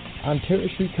 Ontario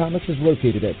Street Comics is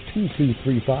located at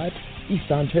 2235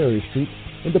 East Ontario Street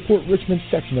in the Port Richmond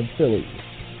section of Philly.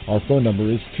 Our phone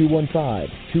number is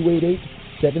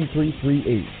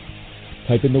 215-288-7338.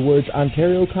 Type in the words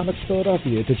Ontario Comics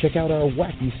Philadelphia to check out our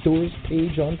Wacky Stores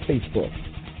page on Facebook.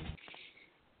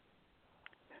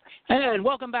 And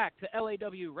welcome back to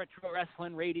LAW Retro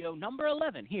Wrestling Radio number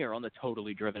 11 here on the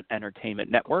Totally Driven Entertainment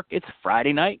Network. It's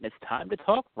Friday night and it's time to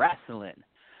talk wrestling.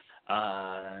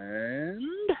 And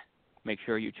make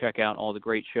sure you check out all the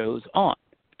great shows on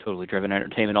Totally Driven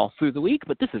Entertainment all through the week.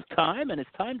 But this is time, and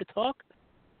it's time to talk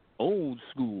old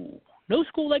school. No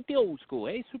school like the old school,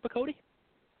 eh, Super Cody?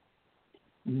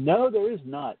 No, there is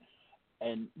not.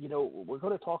 And, you know, we're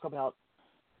going to talk about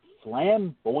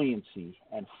flamboyancy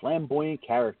and flamboyant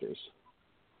characters.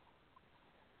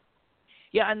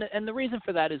 Yeah, and the reason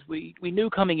for that is we knew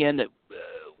coming in that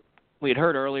we had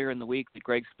heard earlier in the week that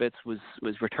Greg Spitz was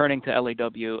returning to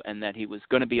LAW and that he was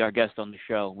going to be our guest on the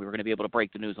show. We were going to be able to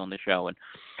break the news on the show. And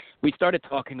we started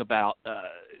talking about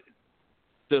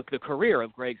the career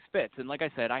of Greg Spitz. And like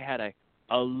I said, I had a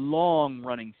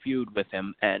long-running feud with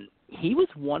him, and he was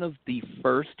one of the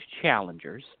first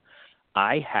challengers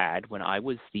I had when I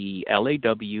was the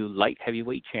LAW light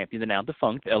heavyweight champion, the now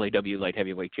defunct LAW light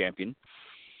heavyweight champion.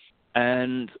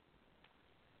 And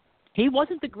he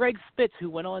wasn't the Greg Spitz who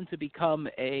went on to become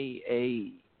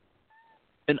an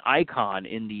icon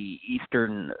in the East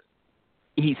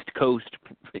Coast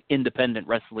independent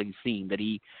wrestling scene. That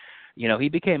he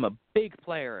became a big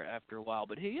player after a while,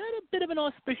 but he had a bit of an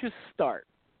auspicious start.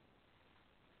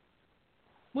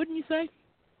 Wouldn't you say?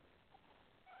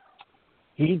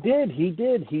 He did. He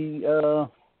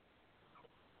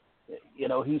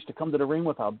used to come to the ring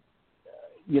with a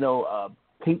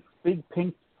big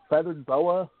pink feathered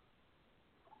boa,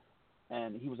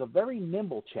 and he was a very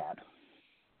nimble chap.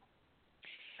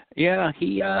 Yeah,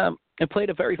 he played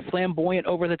a very flamboyant,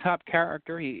 over-the-top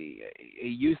character. He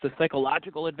used the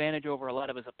psychological advantage over a lot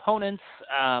of his opponents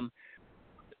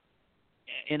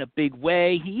in a big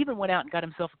way. He even went out and got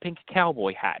himself a pink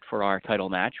cowboy hat for our title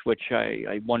match, which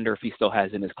I wonder if he still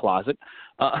has in his closet.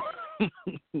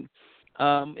 It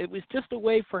was just a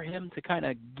way for him to kind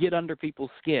of get under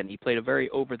people's skin. He played a very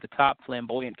over-the-top,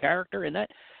 flamboyant character, and that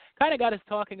kind of got us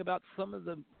talking about some of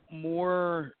the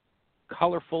more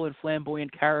colorful and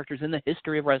flamboyant characters in the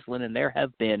history of wrestling, and there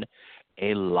have been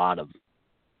a lot of them.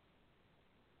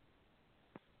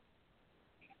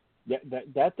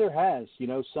 That there has.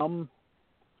 Some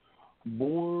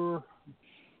more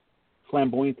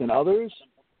flamboyant than others,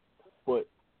 but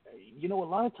a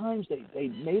lot of times they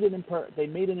made an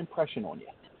impression on you.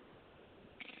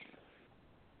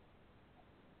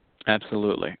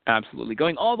 Absolutely.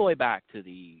 Going all the way back to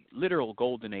the literal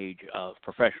golden age of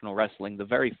professional wrestling, the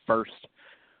very first,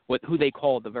 who they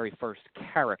call the very first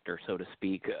character, so to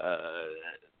speak,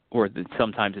 or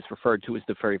sometimes it's referred to as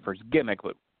the very first gimmick.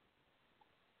 But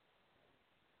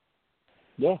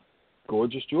yeah,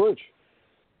 Gorgeous George.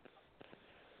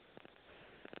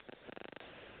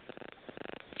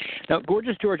 Now,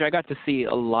 Gorgeous George, I got to see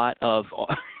a lot of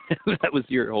That was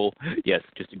your whole, yes,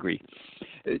 just agree.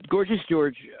 Gorgeous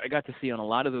George, I got to see on a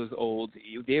lot of those old,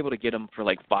 you'd be able to get them for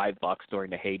like $5 during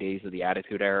the heydays of the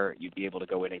Attitude Era. You'd be able to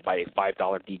go in and buy a $5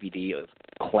 DVD of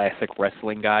classic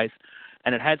wrestling guys.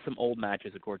 And it had some old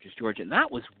matches of Gorgeous George, and that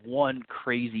was one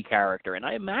crazy character. And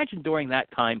I imagine during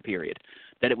that time period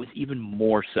that it was even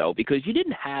more so because you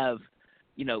didn't have,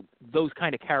 you know, those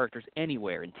kind of characters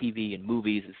anywhere in TV and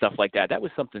movies and stuff like that. That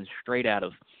was something straight out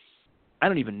of, I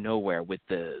don't even know where, with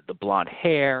the blonde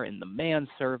hair and the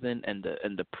manservant and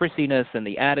the prissiness and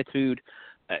the attitude.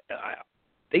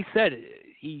 They said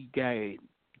he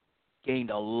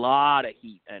gained a lot of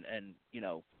heat and you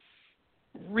know,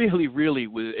 really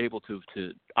was able to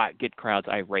get crowds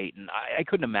irate, and I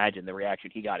couldn't imagine the reaction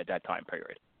he got at that time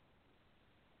period.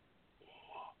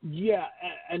 Yeah,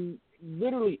 and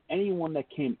literally anyone that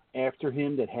came after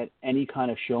him that had any kind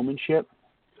of showmanship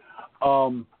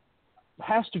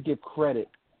has to give credit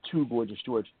to Gorgeous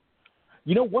George.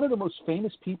 You know, one of the most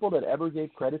famous people that ever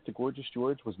gave credit to Gorgeous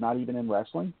George was not even in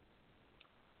wrestling.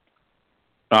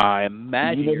 I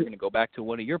imagine you're going to go back to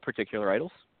one of your particular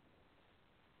idols.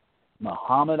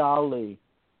 Muhammad Ali,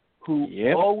 who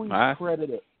always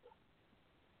credited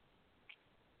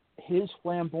his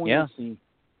flamboyancy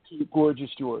to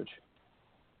Gorgeous George.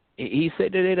 He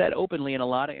said that openly in a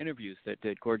lot of interviews that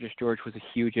Gorgeous George was a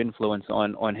huge influence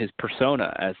on his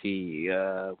persona as he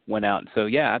went out. And so,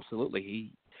 yeah,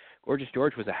 absolutely. Gorgeous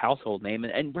George was a household name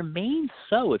and remains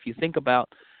so if you think about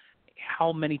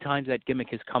how many times that gimmick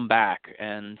has come back.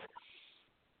 And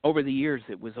over the years,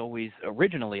 it was always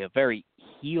originally a very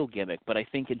heel gimmick, but I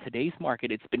think in today's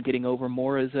market, it's been getting over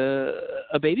more as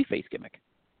a babyface gimmick.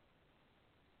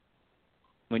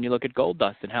 When you look at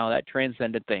Goldust and how that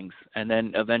transcended things, and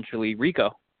then eventually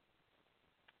Rico.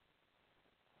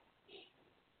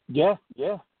 Yeah.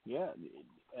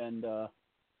 And,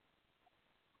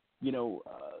 you know,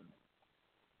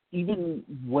 even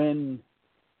when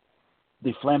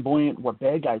the flamboyant were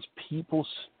bad guys, people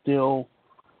still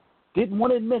didn't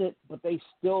want to admit it, but they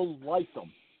still liked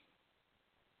them.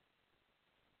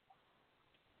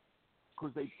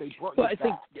 Because they brought you back. I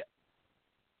think,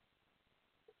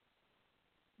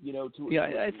 you know,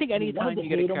 I think anytime you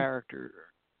get a character.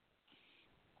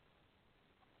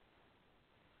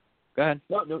 Go ahead.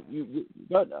 No,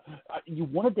 you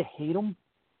wanted to hate them,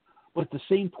 but at the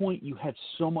same point, you had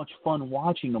so much fun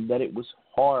watching them that it was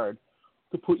hard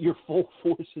to put your full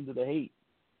force into the hate.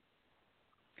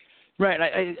 Right.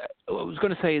 I was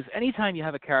going to say is anytime you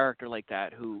have a character like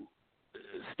that who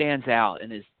stands out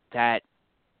and is that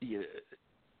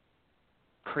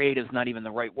creative's not even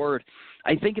the right word,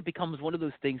 I think it becomes one of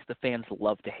those things the fans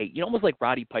love to hate. You know, almost like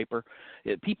Roddy Piper.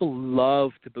 People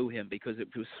love to boo him because it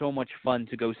was so much fun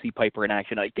to go see Piper in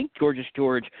action. I think Gorgeous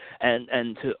George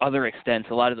and to other extents,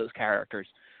 a lot of those characters,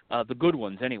 the good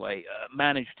ones anyway,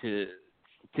 managed to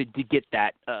get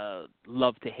that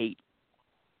love to hate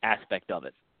aspect of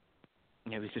it.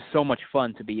 It was just so much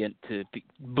fun to be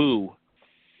boo,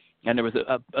 and there was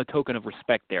a token of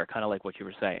respect there, kind of like what you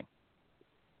were saying.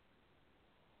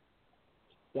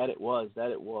 That it was.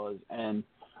 And,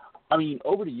 I mean,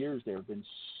 over the years, there have been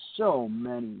so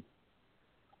many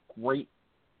great,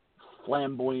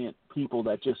 flamboyant people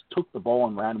that just took the ball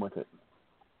and ran with it.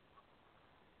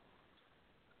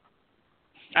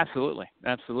 Absolutely.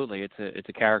 It's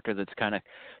a character that's kind of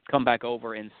come back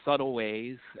over in subtle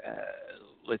ways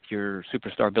with your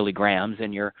superstar Billy Grahams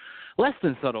and your less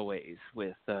than subtle ways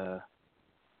with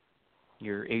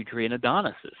your Adrian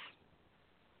Adonises.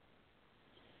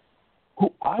 Who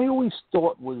I always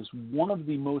thought was one of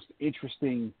the most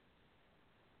interesting,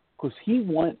 because he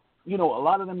went, you know, a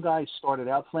lot of them guys started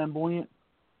out flamboyant,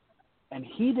 and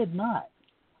he did not.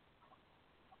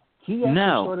 He actually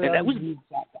started out the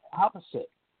exact opposite.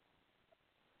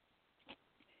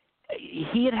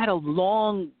 He had a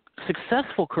long,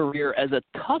 successful career as a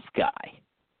tough guy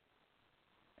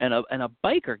and a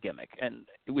biker gimmick, and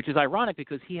which is ironic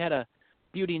because he had a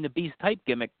Beauty and the Beast type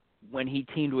gimmick when he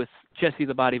teamed with Jesse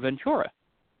the Body Ventura,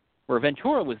 where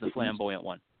Ventura was the flamboyant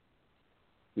one.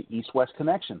 The East-West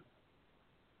connection.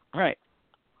 Right.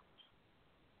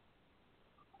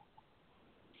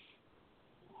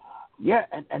 Yeah,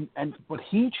 and but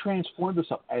he transformed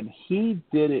himself, and he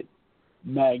did it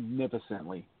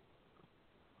magnificently.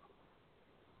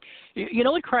 You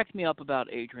know what cracks me up about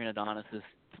Adrian Adonis,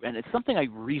 and it's something I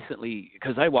recently,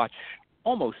 because I watch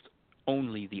almost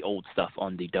only the old stuff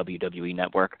on the WWE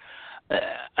Network,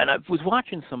 and I was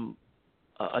watching some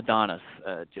Adonis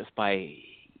just by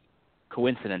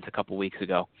coincidence a couple weeks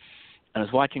ago, and I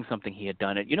was watching something he had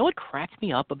done. And you know what cracks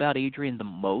me up about Adrian the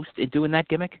most in doing that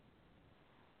gimmick?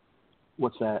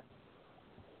 What's that?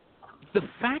 the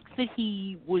fact that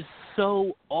he was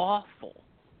so awful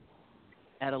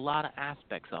at a lot of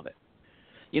aspects of it.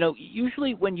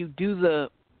 Usually when you do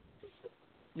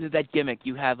that gimmick,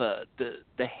 you have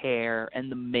the hair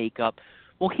and the makeup.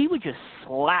 Well, he would just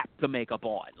slap the makeup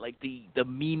on, like the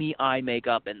Mimi eye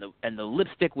makeup, and the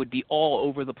lipstick would be all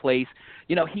over the place.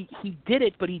 He did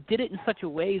it, but he did it in such a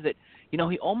way that he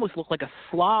almost looked like a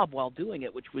slob while doing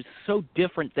it, which was so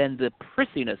different than the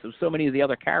prissiness of so many of the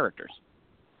other characters.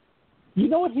 You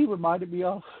know what he reminded me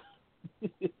of?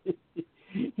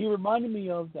 He reminded me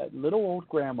of that little old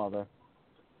grandmother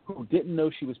who didn't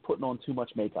know she was putting on too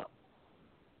much makeup.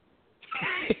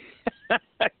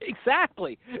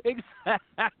 Exactly.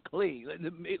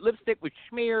 The lipstick was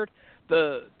smeared.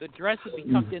 The dress would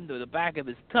be tucked into the back of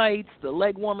his tights. The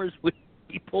leg warmers would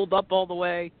be pulled up all the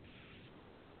way.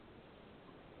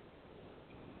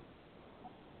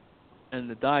 And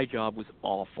the dye job was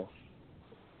awful.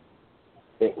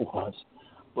 It was.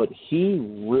 But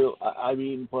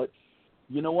but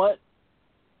you know what?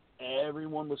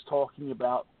 Everyone was talking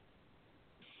about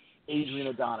Adrian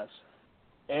Adonis.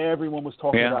 Everyone was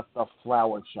talking about the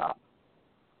flower shop.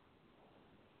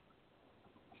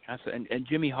 And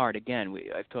Jimmy Hart, again,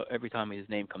 every time his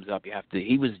name comes up,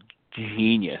 he was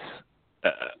genius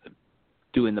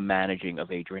doing the managing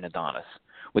of Adrian Adonis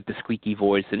with the squeaky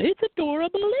voice, and it's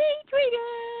adorable,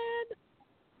 Adrian!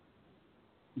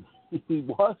 He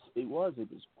was. It was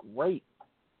great.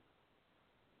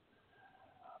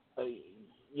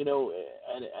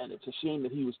 And it's a shame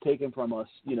that he was taken from us,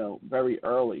 very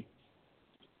early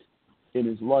in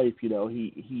his life.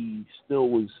 He still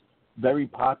was very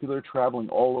popular, traveling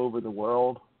all over the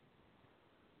world.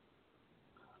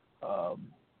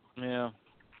 Yeah.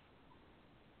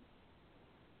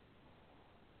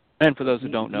 And for those who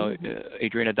don't know,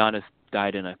 Adrian Adonis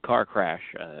died in a car crash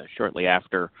shortly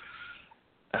after,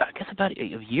 I guess about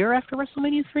a year after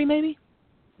WrestleMania 3, maybe?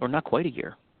 Or not quite a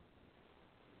year.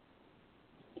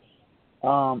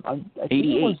 I think 88.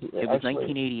 it was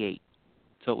 1988.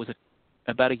 So it was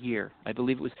about a year. I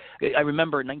believe it was. I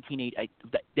remember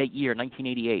that year,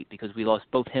 1988, because we lost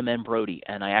both him and Brody,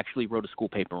 and I actually wrote a school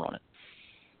paper on it,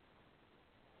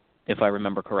 if I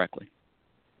remember correctly.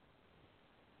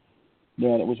 Yeah,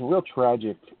 and it was a real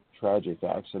tragic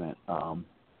accident.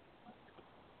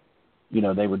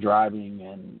 They were driving,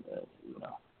 and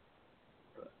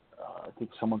I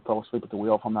think someone fell asleep at the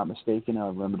wheel, if I'm not mistaken. I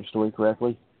remember the story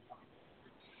correctly.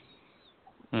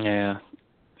 Yeah.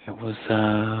 It was,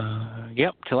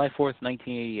 July 4th,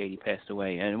 1988, he passed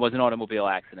away. And it was an automobile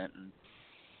accident,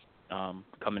 and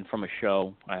coming from a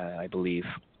show, I believe.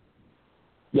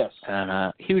 Yes.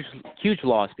 And huge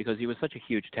loss, because he was such a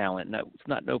huge talent. And it's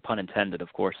not no pun intended,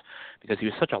 of course, because he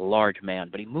was such a large man,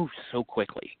 but he moved so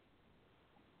quickly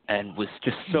and was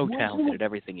just so talented at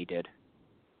everything he did.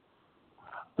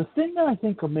 The thing that I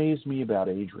think amazed me about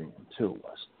Adrian, too,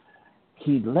 was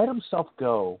he let himself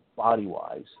go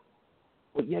body-wise,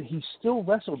 but yet he still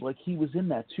wrestled like he was in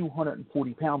that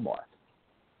 240-pound mark.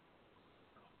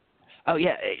 Oh,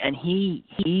 yeah, and he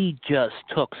just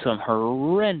took some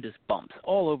horrendous bumps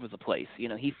all over the place.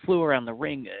 He flew around the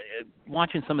ring,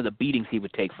 watching some of the beatings he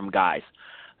would take from guys.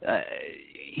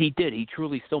 He did. He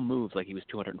truly still moved like he was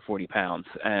 240 pounds.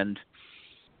 And,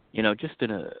 just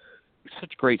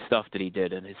such great stuff that he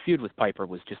did. And his feud with Piper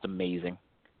was just amazing.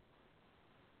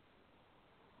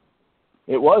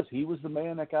 It was. He was the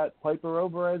man that got Piper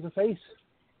over as a face.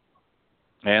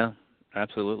 Yeah,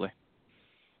 absolutely.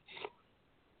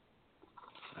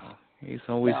 He's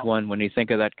always one, when you think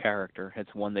of that character,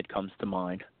 it's one that comes to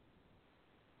mind.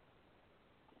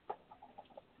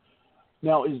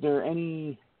 Now, is there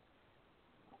any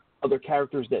other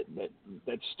characters that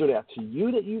stood out to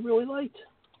you that you really liked?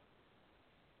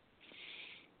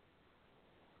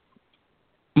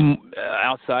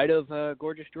 Outside of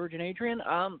Gorgeous George and Adrian,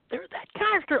 that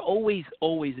character always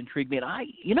intrigued me.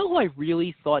 And who I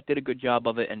really thought did a good job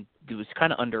of it and was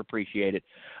kind of underappreciated,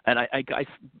 and I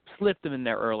slipped him in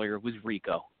there earlier, was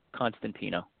Rico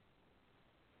Constantino.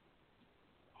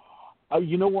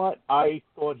 You know what? I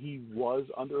thought he was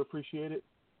underappreciated.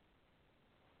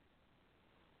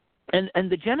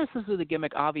 And the genesis of the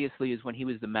gimmick, obviously, is when he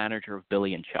was the manager of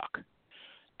Billy and Chuck.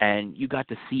 And you got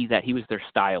to see that he was their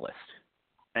stylist.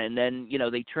 And then,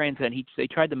 they they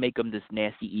tried to make him this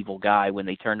nasty, evil guy when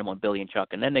they turned him on Billy and Chuck.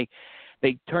 And then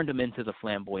they turned him into the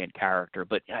flamboyant character.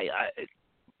 But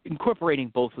incorporating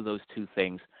both of those two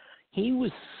things, he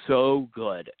was so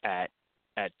good at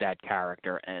that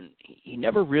character. And he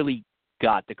never really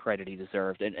got the credit he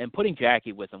deserved. And putting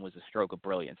Jackie with him was a stroke of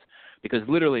brilliance, because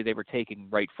literally they were taking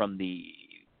right from the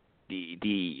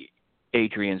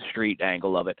Adrian Street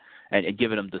angle of it and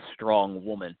giving him the strong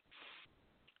woman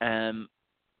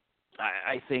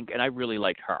I think, and I really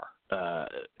liked her.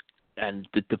 And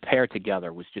the pair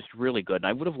together was just really good. And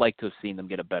I would have liked to have seen them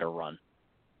get a better run.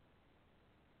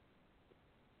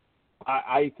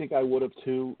 I think I would have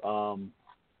too.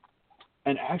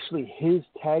 And actually, his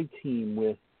tag team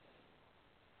with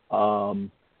Charlie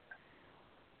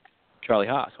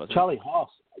Haas, wasn't Charlie it? Haas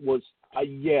was,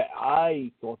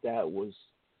 I thought that was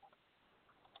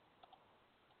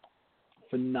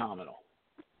phenomenal.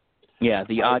 Yeah,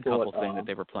 the odd couple thing that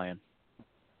they were playing.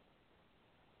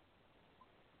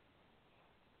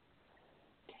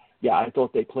 Yeah, I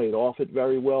thought they played off it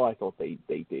very well. I thought they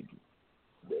did.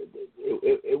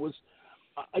 It was,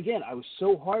 again, I was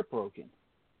so heartbroken.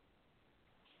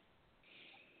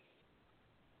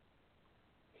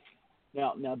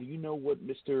 Now, do you know what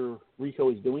Mr. Rico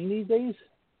is doing these days?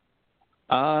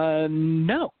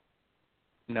 No,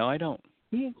 I don't.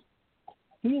 He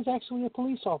is actually a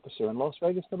police officer in Las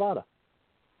Vegas, Nevada.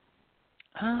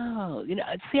 Oh,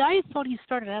 see, I thought he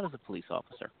started out as a police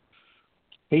officer.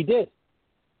 He did.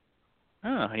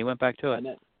 Oh, he went back to it.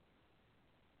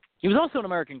 He was also an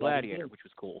American Gladiator, which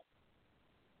was cool.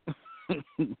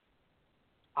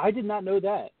 I did not know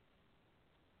that.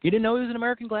 You didn't know he was an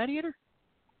American Gladiator?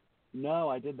 No,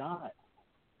 I did not.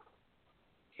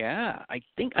 Yeah, I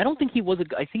don't think he was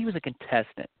I think he was a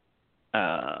contestant.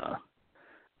 I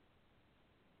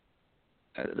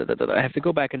have to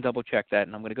go back and double check that,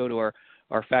 and I'm going to go to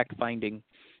our fact-finding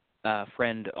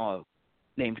friend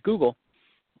named Google.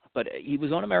 But he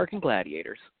was on American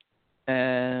Gladiators,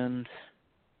 and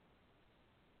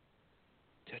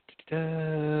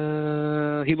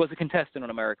he was a contestant on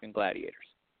American Gladiators.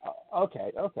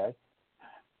 Okay.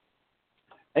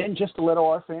 And just to let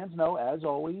all our fans know, as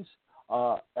always,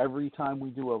 every time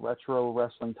we do a retro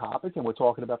wrestling topic and we're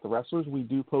talking about the wrestlers, we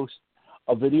do post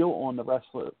a video on the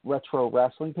retro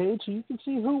wrestling page so you can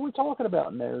see who we're talking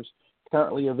about. And there's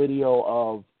currently a video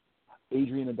of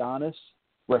Adrian Adonis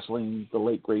wrestling the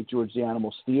late, great George the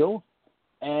Animal Steele,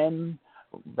 and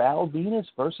Val Venus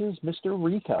versus Mr.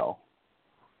 Rico.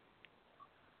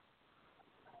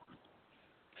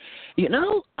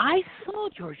 I saw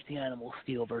George the Animal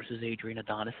Steele versus Adrian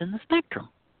Adonis in the Spectrum.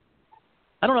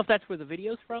 I don't know if that's where the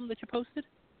video's from that you posted,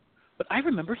 but I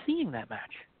remember seeing that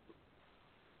match.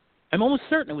 I'm almost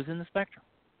certain it was in the Spectrum.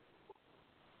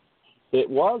 It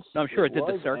was. I'm sure it did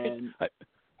the circuit.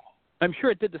 I'm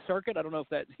sure it did the circuit. I don't know if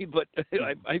that, but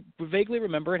I vaguely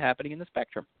remember it happening in the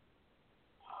Spectrum.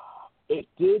 It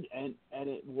did, and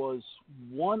it was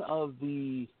one of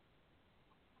the.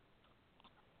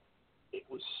 It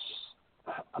was.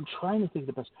 I'm trying to think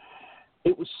of the best.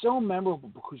 It was so memorable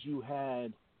because you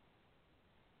had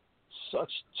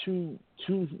such two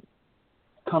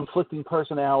conflicting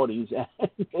personalities, and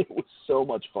it was so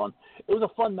much fun. It was a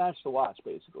fun match to watch,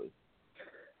 basically.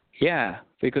 Yeah,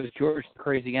 because George the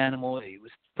Crazy Animal, he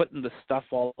was putting the stuff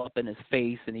all up in his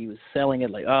face, and he was selling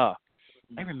it like, I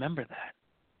remember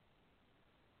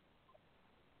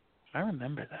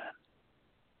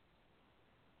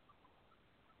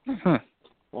that.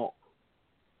 Well,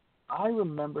 I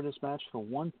remember this match for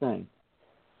one thing,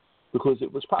 because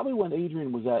it was probably when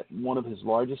Adrian was at one of his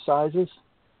largest sizes,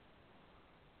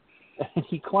 and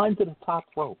he climbed to the top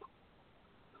rope.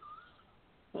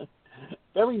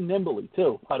 Very nimbly,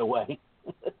 too, by the way.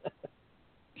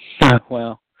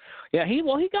 Well, yeah, he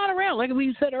got around. Like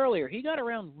we said earlier, he got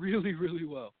around really, really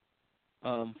well.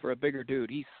 For a bigger dude,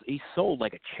 he sold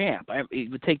like a champ. He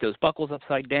would take those buckles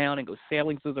upside down and go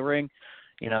sailing through the ring.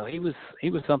 He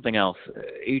was something else.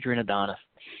 Adrian Adonis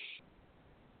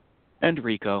and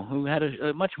Rico, who had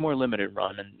a much more limited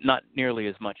run and not nearly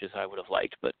as much as I would have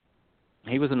liked, but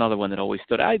he was another one that always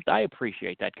stood. I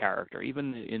appreciate that character.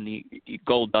 Even in the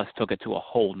Gold Dust took it to a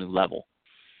whole new level.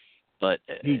 But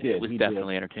it was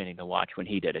definitely entertaining to watch when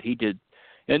he did it. He did,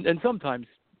 and sometimes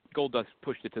Gold Dust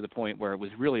pushed it to the point where it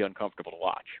was really uncomfortable to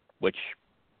watch, which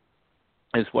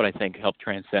is what I think helped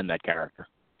transcend that character.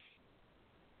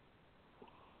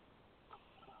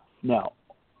 Now,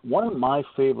 one of my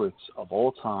favorites of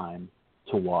all time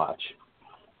to watch,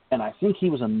 and I think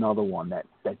he was another one that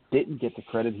didn't get the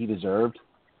credit he deserved,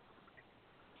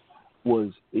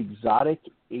 was Exotic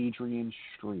Adrian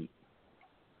Street.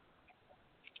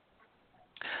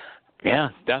 Yeah,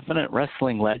 definite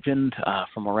wrestling legend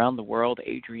from around the world.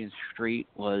 Adrian Street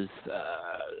was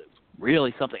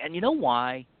really something. And you know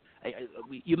why?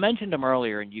 You mentioned him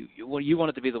earlier, and you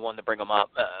wanted to be the one to bring him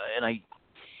up. And I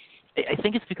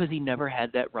think it's because he never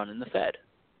had that run in the Fed.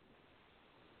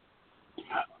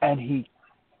 And he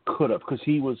could have, because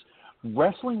he was,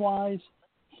 wrestling-wise,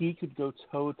 he could go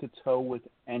toe-to-toe with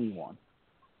anyone.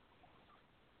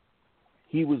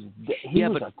 He was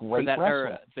a great wrestler.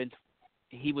 Era, Vince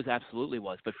he absolutely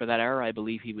was. But for that era, I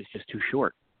believe he was just too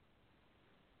short.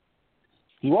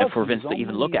 He was. And for Vince to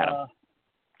even look at him.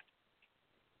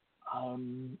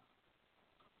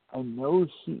 I know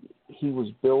he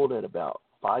was billed at about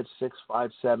 5'6",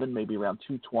 5'7", maybe around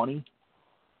 220.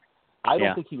 I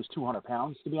don't think he was 200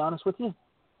 pounds, to be honest with you.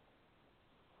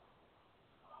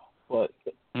 But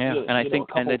I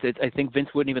think Vince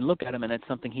wouldn't even look at him, and that's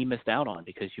something he missed out on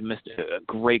because you missed a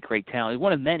great talent.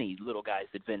 One of many little guys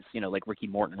that Vince, like Ricky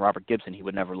Morton and Robert Gibson, he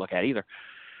would never look at either.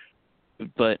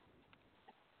 But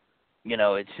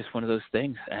it's just one of those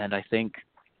things, and I think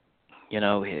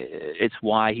it's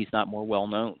why he's not more well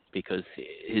known because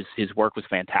his work was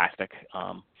fantastic.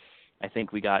 I think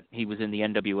he was in the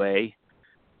NWA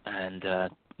and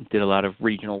did a lot of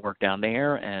regional work down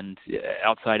there, and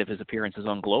outside of his appearances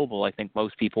on Global, I think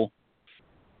most people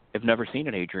have never seen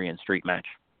an Adrian Street match.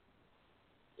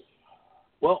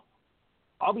 Well,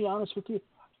 I'll be honest with you,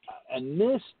 and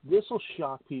this will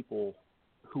shock people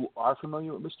who are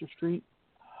familiar with Mr. Street.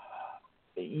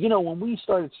 When we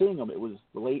started seeing him, it was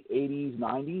the late 80s,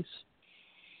 90s.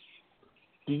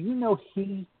 Do you know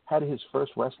he had his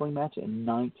first wrestling match in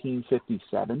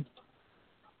 1957?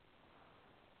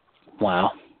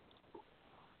 Wow.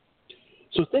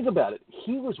 So think about it.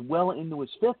 He was well into his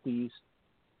 50s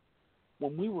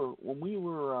when we were.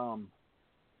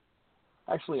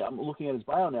 Actually, I'm looking at his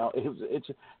bio now. He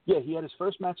had his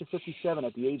first match at 57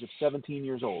 at the age of 17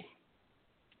 years old.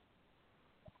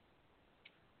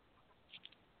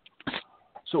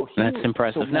 So that's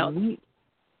impressive. So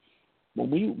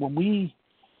when we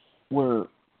were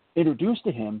introduced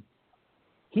to him,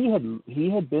 he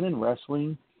had been in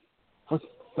wrestling for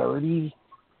 30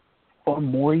 or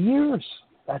more years.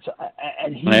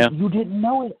 You didn't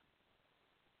know it.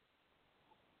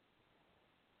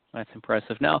 That's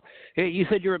impressive. Now, you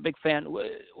said you're a big fan.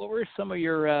 What were some of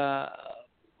your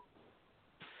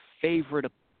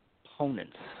favorite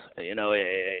opponents?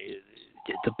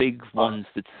 The big ones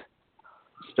that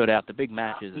stood out, the big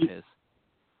matches of his.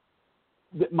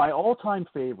 My all-time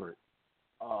favorite,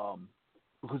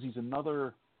 because he's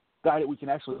another guy that we can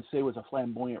actually say was a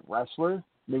flamboyant wrestler,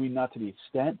 maybe not to the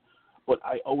extent, but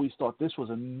I always thought this was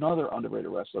another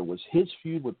underrated wrestler, was his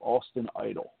feud with Austin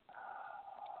Idol.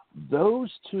 Those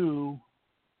two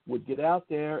would get out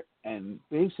there and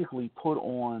basically put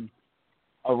on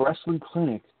a wrestling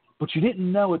clinic, but you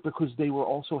didn't know it because they were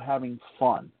also having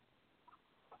fun.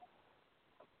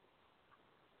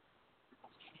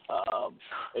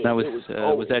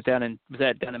 Was that down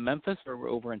in Memphis or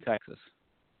over in Texas?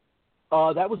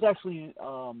 That was actually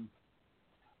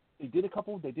they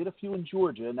did a few in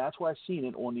Georgia, and that's where I seen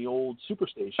it on the old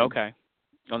Superstation. Okay,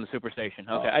 on the Superstation.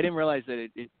 Okay, I didn't realize that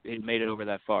it made it over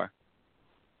that far.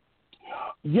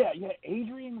 Yeah.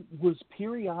 Adrian was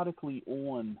periodically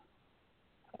on,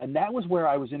 and that was where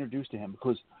I was introduced to him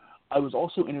because I was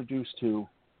also introduced to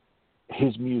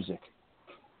his music.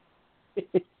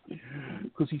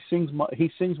 Because he sings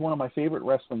one of my favorite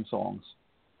wrestling songs.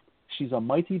 She's a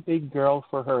mighty big girl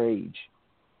for her age.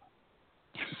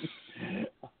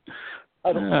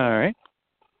 All right.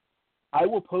 I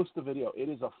will post the video. It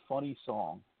is a funny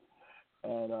song,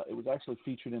 and it was actually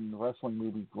featured in the wrestling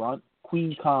movie Grunt,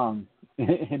 Queen Kong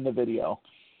in the video.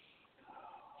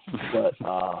 But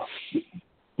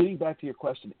getting back to your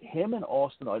question, him and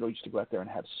Austin Idol used to go out there and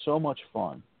have so much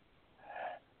fun.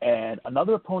 And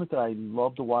another opponent that I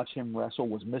loved to watch him wrestle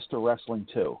was Mr. Wrestling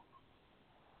 2.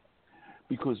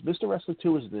 Because Mr. Wrestling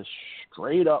 2 is this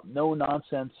straight-up,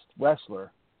 no-nonsense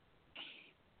wrestler.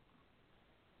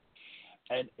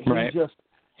 And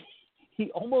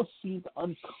he almost seemed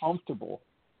uncomfortable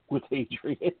with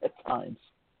Adrian at times.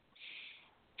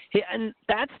 Yeah, and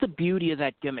that's the beauty of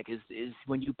that gimmick is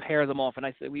when you pair them off.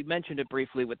 And we mentioned it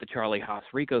briefly with the Charlie Haas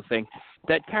Rico thing.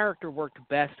 That character worked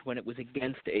best when it was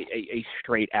against a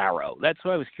straight arrow. That's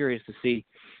why I was curious to see,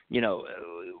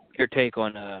 your take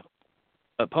on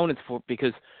opponents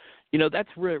because, that's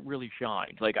where it really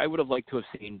shined. Like I would have liked to have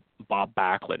seen Bob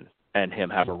Backlund and him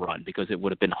have a run because it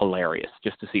would have been hilarious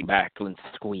just to see Backlund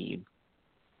squirm.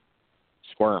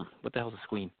 What the hell's a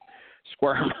squeam?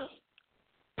 Squirm.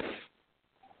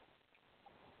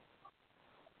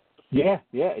 Yeah,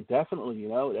 definitely.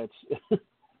 That's.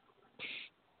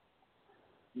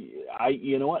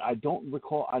 You know what? I don't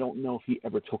recall. I don't know if he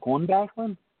ever took on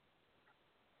Backlund.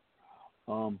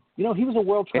 He was a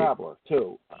world traveler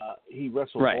too. He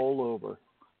wrestled all over.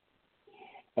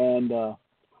 And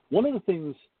one of the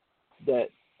things that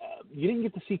you didn't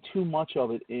get to see too much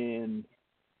of it in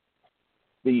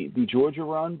the Georgia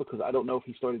run because I don't know if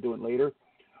he started doing it later.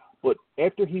 But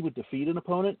after he would defeat an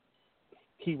opponent,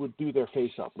 he would do their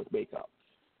face up with makeup.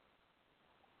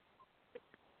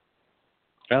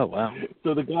 Oh wow!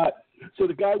 So the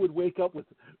guy would wake up with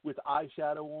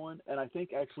eyeshadow on, and I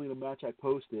think actually in the match I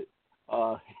posted,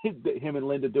 him and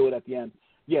Linda do it at the end.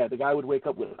 Yeah, the guy would wake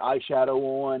up with eyeshadow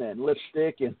on and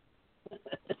lipstick, and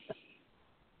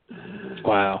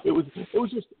wow. It was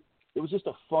just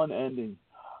a fun ending.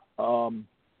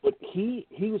 But he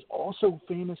was also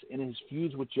famous in his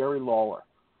feuds with Jerry Lawler.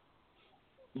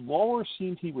 Lawler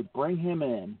seemed he would bring him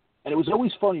in, and it was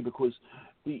always funny because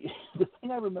the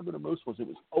thing I remember the most was it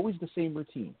was always the same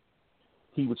routine.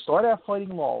 He would start out fighting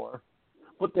Lawler,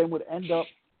 but then would end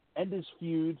his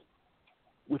feud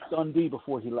with Dundee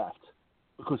before he left,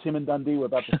 because him and Dundee were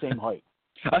about the same height.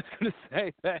 I was going to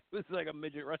say that was like a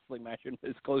midget wrestling match,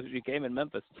 as close as you came in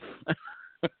Memphis.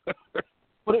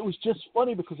 But it was just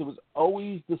funny because it was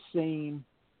always the same.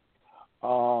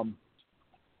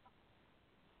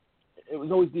 It was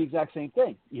always the exact same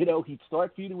thing. You know, he'd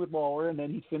start feuding with Lawler, and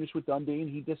then he'd finish with Dundee, and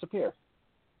he'd disappear.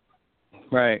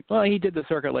 Right. Well, he did the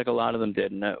circuit like a lot of them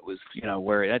did, and it was,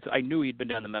 where I knew he'd been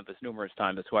down to Memphis numerous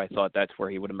times. That's why I thought that's where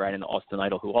he would have ran into Austin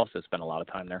Idol, who also spent a lot of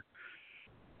time there.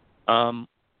 And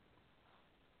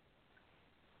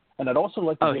I'd also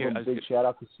like to give him a big shout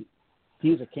out because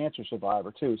he's a cancer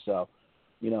survivor too. So,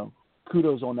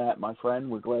 kudos on that, my friend.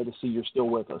 We're glad to see you're still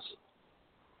with us.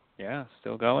 Yeah,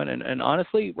 still going. And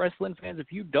honestly, wrestling fans,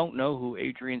 if you don't know who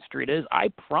Adrian Street is, I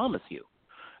promise you,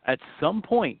 at some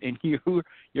point in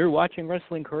your watching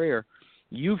wrestling career,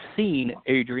 you've seen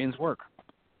Adrian's work.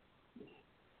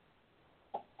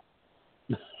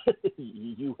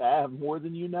 You have, more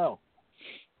than you know.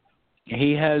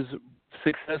 He has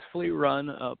successfully run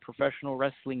a professional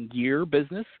wrestling gear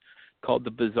business called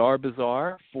the Bizarre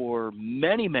Bazaar for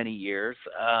many, many years.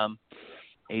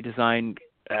 He designed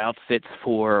outfits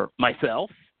for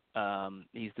myself.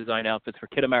 He's designed outfits for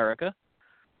Kid America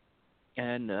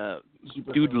and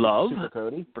Dude Love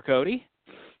for Cody.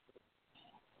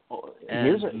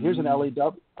 Here's an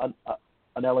LAW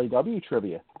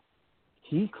trivia.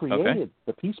 He created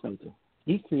the Peacemaker.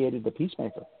 He created the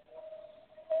Peacemaker.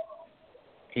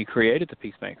 He created the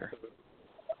Peacemaker.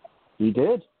 He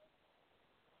did.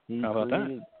 How about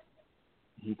that?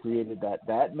 He created that.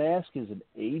 That mask is an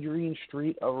Adrian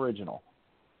Street original.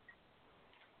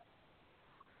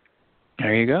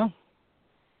 There you go.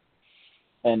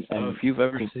 And if you've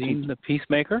ever seen the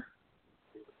Peacemaker,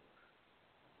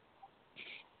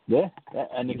 yeah,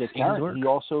 and the current,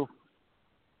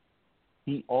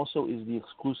 he also is the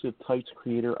exclusive tights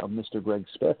creator of Mr. Greg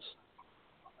Spitz.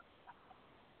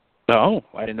 Oh,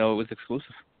 I didn't know it was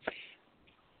exclusive.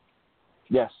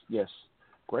 Yes.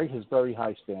 Greg has very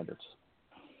high standards.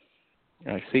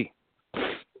 I see.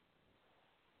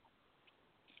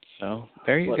 So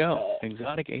there you go,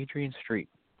 Exotic Adrian Street.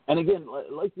 And again,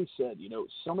 like we said,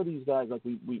 some of these guys, like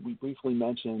we briefly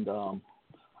mentioned,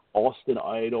 Austin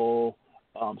Idol,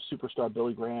 Superstar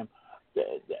Billy Graham.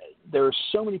 There are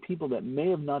so many people that may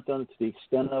have not done it to the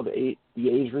extent of the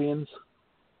Adrians.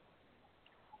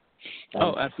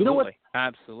 Oh, absolutely. You know what?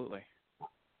 Absolutely.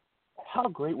 How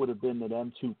great would it have been that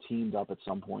them two teamed up at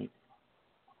some point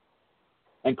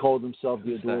and called themselves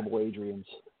the Adorable Adrians?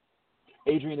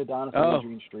 Adrian Adonis and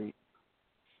Adrian Street.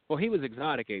 Well, he was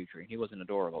Exotic Adrian. He wasn't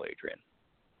Adorable Adrian.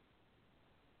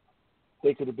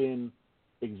 They could have been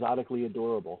exotically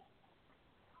adorable.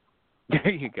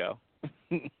 There you go.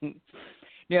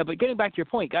 Yeah, but getting back to your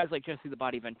point, guys like Jesse the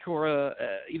Body Ventura,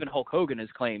 even Hulk Hogan has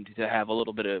claimed to have a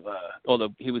little bit of,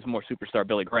 although he was more Superstar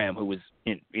Billy Graham, who was,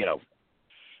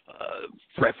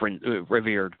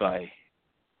 revered by,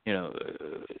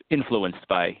 influenced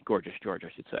by Gorgeous George,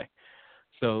 I should say.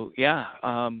 So, yeah,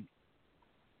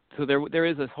 so there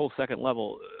is this whole second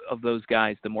level of those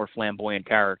guys, the more flamboyant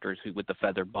characters who with the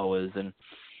feather boas and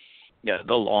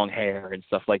the long hair and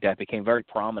stuff like that became very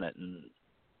prominent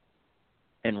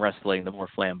in wrestling, the more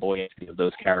flamboyancy of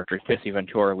those characters. Jesse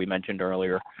Ventura, we mentioned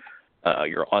earlier,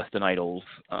 your Austin Idols.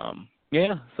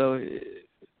 So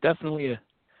definitely a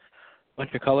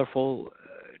bunch of colorful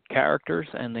characters,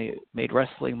 and they made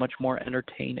wrestling much more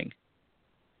entertaining.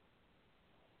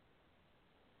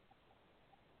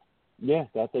 Yeah,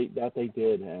 that they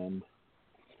did, and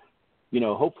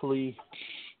hopefully,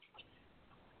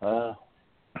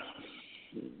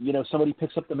 somebody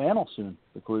picks up the mantle soon,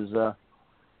 because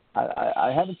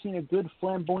I haven't seen a good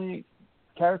flamboyant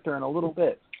character in a little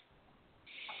bit.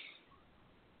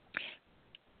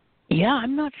 Yeah,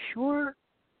 I'm not sure.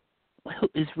 Well,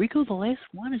 is Rico the last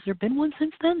one? Has there been one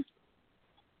since then?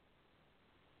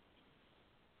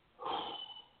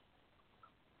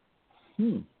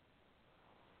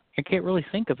 I can't really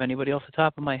think of anybody off the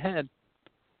top of my head.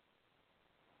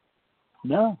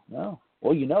 No. Well,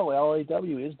 LAW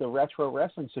is the retro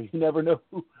wrestling, so you never know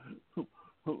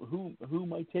Who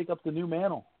might take up the new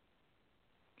mantle?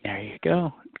 There you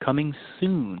go. Coming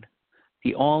soon,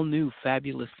 the all-new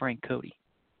fabulous Frank Cody.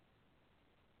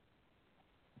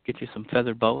 Get you some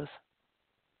feathered boas.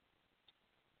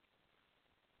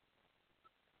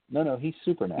 No, he's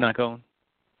super now. Not going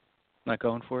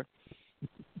for it.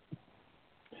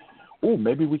 Oh,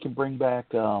 maybe we can bring back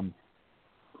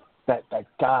that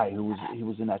guy who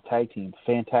was in that tag team,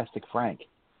 Fantastic Frank.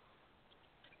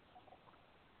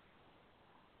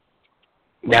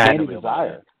 Danny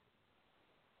Desire.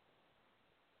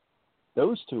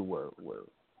 Those two were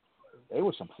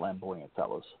some flamboyant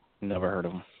fellows. Never heard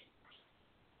of them.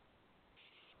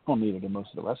 Well, neither did most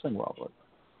of the wrestling world, but.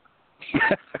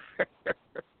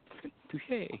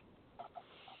 Touché.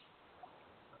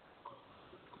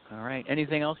 All right.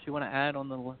 Anything else you want to add on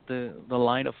the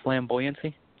line of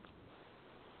flamboyancy?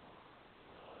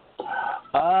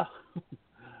 Well,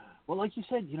 like you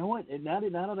said, you know what? Now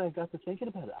that I got to thinking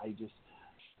about it, I just,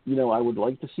 I would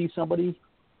like to see somebody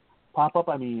pop up.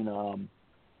 I mean,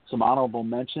 some honorable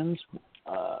mentions.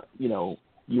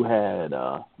 You had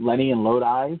Lenny and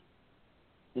Lodi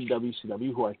in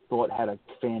WCW, who I thought had a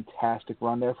fantastic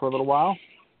run there for a little while.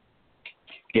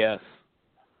 Yes.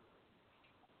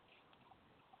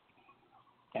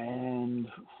 And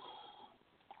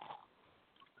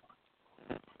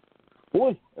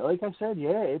boy, like I said,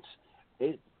 yeah,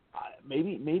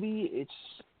 maybe it's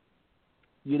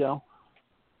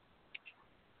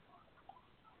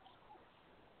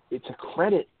it's a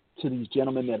credit to these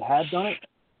gentlemen that have done it,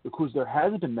 because there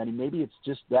hasn't been many. Maybe it's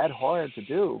just that hard to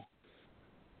do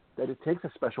that it takes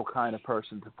a special kind of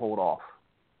person to pull it off.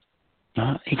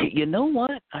 You know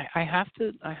what? I have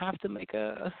to make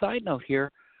a side note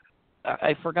here.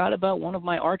 I forgot about one of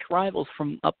my arch rivals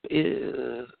from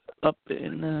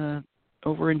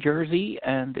over in Jersey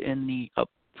and in the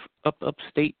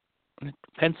upstate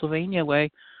Pennsylvania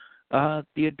way,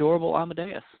 the adorable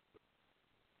Amadeus.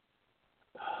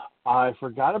 I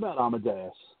forgot about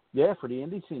Amadeus. Yeah, for the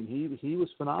indie scene, he was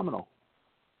phenomenal.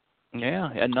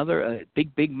 Yeah, another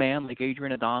big man like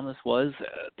Adrian Adonis was,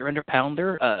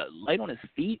 300-pounder, light on his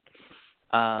feet,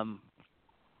 and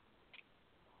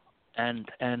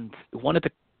wanted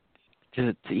to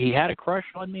he had a crush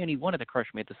on me, and he wanted to crush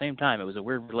me at the same time. It was a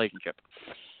weird relationship.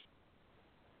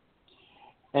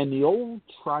 And the old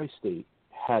Tri-State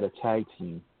had a tag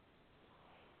team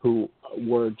who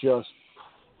were just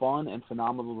fun and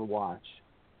phenomenal to watch.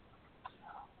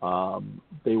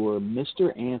 They were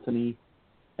Mr. Anthony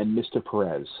and Mr.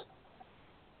 Perez.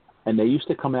 And they used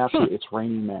to come out to It's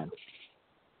Raining Men.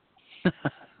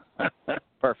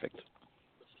 Perfect.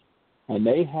 And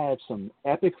they had some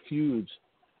epic feuds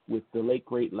with the late,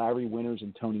 great Larry Winters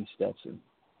and Tony Stetson.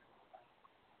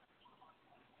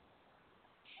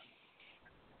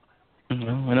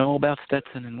 Well, I know all about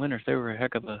Stetson and Winters. They were a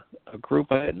heck of a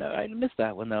group. I missed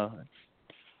that one, though.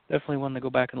 It's definitely one to go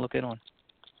back and look in on.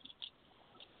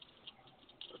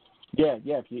 Yeah.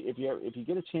 If you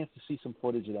get a chance to see some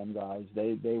footage of them guys,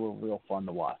 they were real fun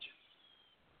to watch.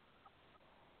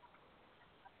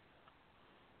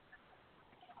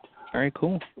 Very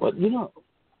cool. Well,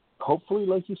 hopefully,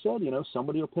 like you said,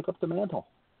 somebody will pick up the mantle.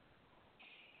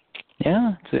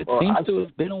 Yeah, it seems to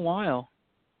have been a while.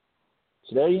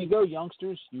 So there you go,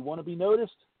 youngsters. You want to be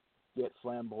noticed? Get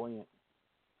flamboyant.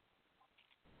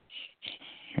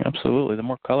 Absolutely. The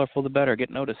more colorful, the better. Get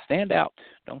noticed. Stand out.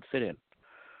 Don't fit in.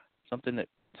 Something that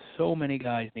so many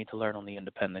guys need to learn on the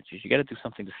independents is you got to do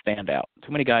something to stand out.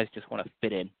 Too many guys just want to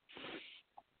fit in.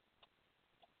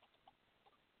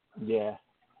 Yeah.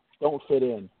 Don't fit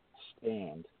in.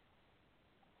 Stand.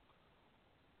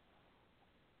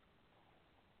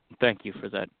 Thank you for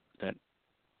that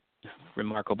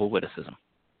remarkable witticism.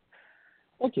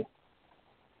 Thank you.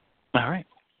 All right.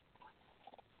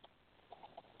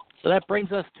 So that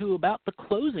brings us to about the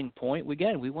closing point.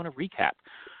 Again, we want to recap.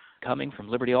 Coming from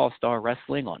Liberty All-Star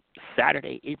Wrestling on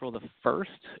Saturday, April the 1st,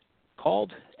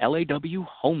 called LAW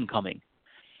Homecoming.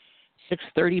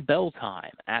 6:30 bell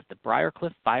time at the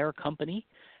Briarcliff Fire Company,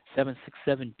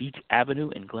 767 Beach Avenue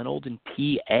in Glenolden,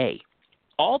 PA.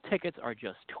 All tickets are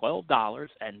just $12,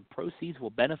 and proceeds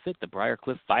will benefit the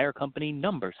Briarcliff Fire Company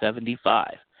number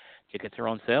 75. Tickets are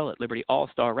on sale at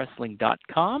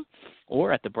libertyallstarwrestling.com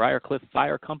or at the Briarcliff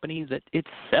Fire Company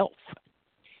itself.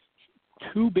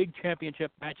 2 big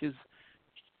championship matches.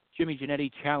 Jimmy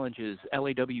Jannetty challenges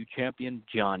LAW champion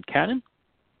John Cannon,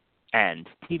 and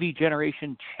TV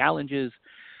Generation challenges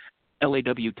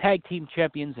LAW Tag Team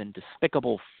Champions and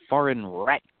Despicable Foreign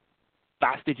Rat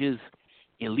Bastages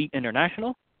Elite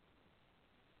International.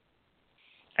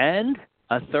 And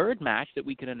a third match that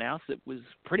we can announce that was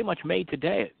pretty much made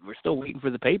today. We're still waiting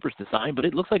for the papers to sign, but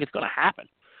it looks like it's going to happen.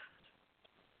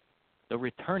 The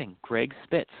returning Greg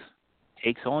Spitz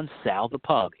takes on Sal the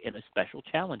Pug in a special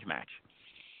challenge match.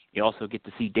 You also get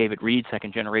to see David Reed,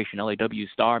 second-generation LAW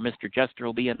star. Mr. Jester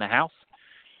will be in the house.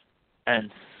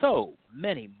 And so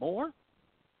many more.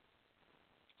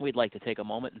 We'd like to take a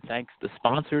moment and thank the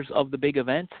sponsors of the big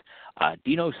event,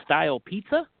 Dino Style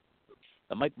Pizza,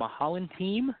 the Mike Mulholland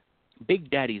team, Big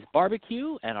Daddy's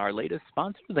Barbecue, and our latest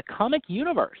sponsor, the Comic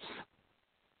Universe,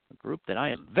 a group that I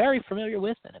am very familiar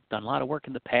with and have done a lot of work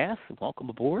in the past. Welcome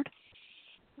aboard.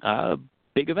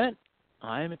 Big event.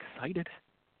 I'm excited.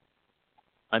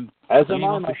 I'm cleaning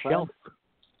off a shelf.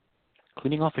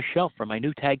 Cleaning off a shelf for my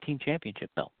new tag team championship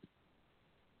belt.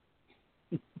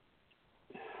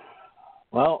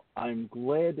 Well, I'm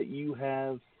glad that you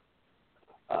have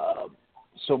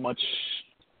so much.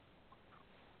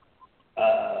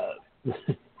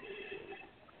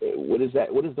 What is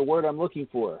that? What is the word I'm looking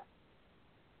for?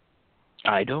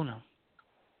 I don't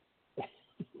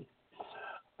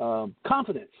know.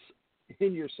 Confidence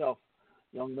in yourself,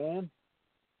 young man.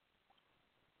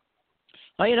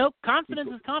 Well, you know, confidence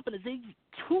is confidence.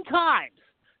 Two times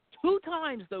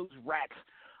those rats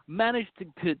managed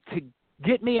to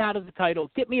get me out of the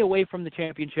title, get me away from the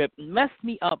championship, mess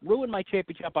me up, ruin my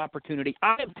championship opportunity.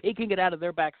 I am taking it out of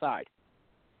their backside.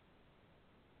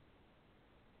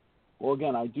 Well,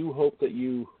 again, I do hope that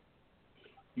you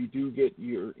do get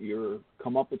your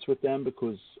comeuppance with them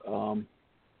because,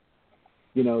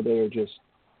 you know, they are just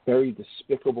very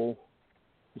despicable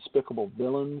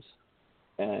villains,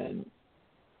 and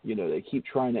you know they keep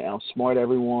trying to outsmart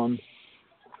everyone,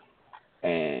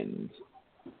 and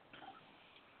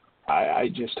I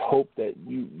just hope that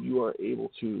you are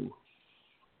able to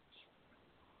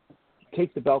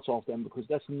take the belts off them because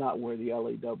that's not where the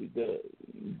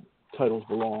titles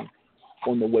belong,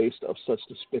 on the waist of such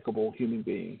despicable human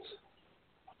beings.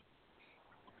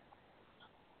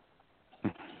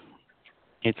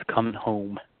 It's coming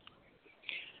home.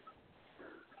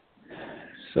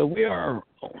 So we are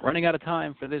running out of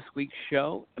time for this week's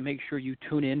show. Make sure you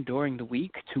tune in during the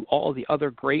week to all the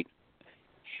other great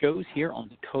shows here on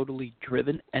the Totally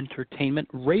Driven Entertainment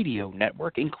Radio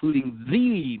Network, including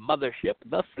the mothership,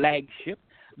 the flagship,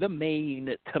 the main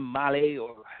tamale,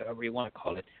 or however you want to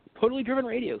call it, Totally Driven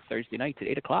Radio, Thursday nights at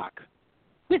 8 o'clock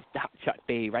with the Hotshot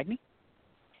Bay Ragney.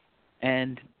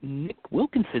 And Nick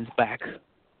Wilkinson's back.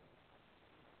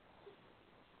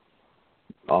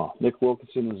 Nick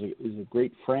Wilkinson is a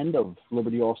great friend of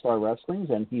Liberty All-Star Wrestling's,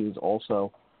 and he is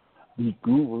also the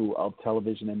guru of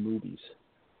television and movies.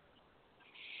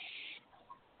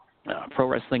 Pro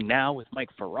Wrestling Now with Mike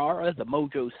Ferrara, the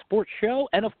Mojo Sports Show,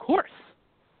 and of course,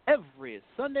 every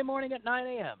Sunday morning at 9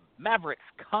 a.m., Mavericks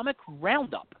Comic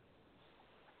Roundup,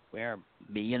 where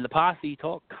me and the posse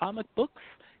talk comic books,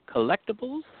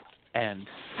 collectibles, and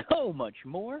so much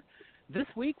more. This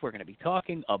week, we're going to be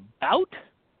talking about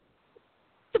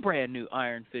the brand new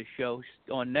Iron Fist show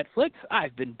on Netflix.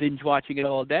 I've been binge watching it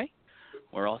all day.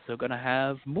 We're also going to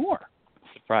have more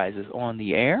surprises on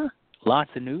the air, lots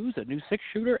of news, a new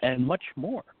six-shooter, and much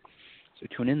more. So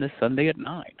tune in this Sunday at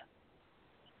 9.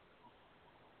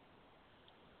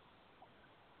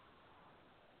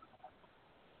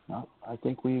 Well, I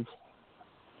think we've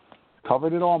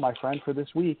covered it all, my friend, for this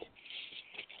week.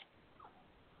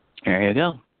 There you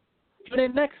go. Tune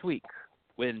in next week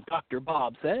when Dr.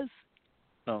 Bob says...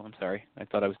 Oh, I'm sorry. I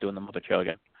thought I was doing the Muppet Show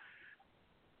again.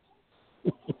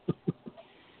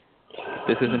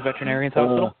 This isn't Veterinarian's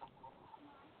Hospital?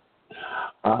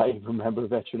 I remember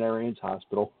Veterinarian's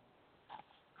Hospital.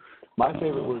 My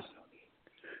favorite was...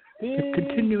 The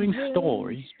Continuing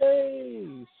Story.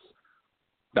 Space.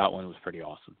 That one was pretty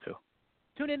awesome, too.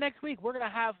 Tune in next week. We're going to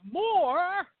have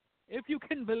more, if you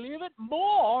can believe it,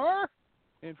 more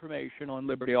information on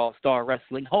Liberty All-Star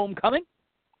Wrestling Homecoming,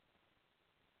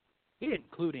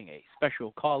 including a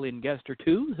special call-in guest or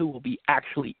two who will be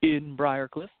actually in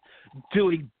Briarcliff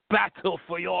doing battle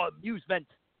for your amusement.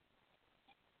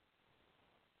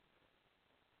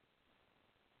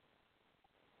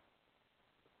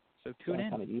 So tune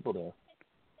in. Kind of evil there.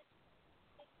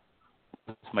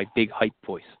 That's my big hype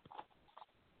voice.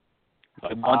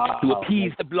 I want to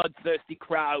appease the bloodthirsty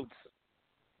crowds.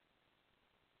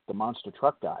 The monster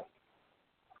truck guy.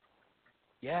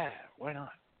 Yeah, why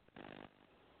not?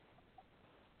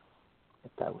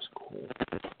 That was cool.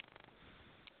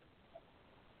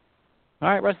 All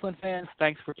right, wrestling fans,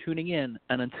 thanks for tuning in.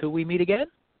 And until we meet again,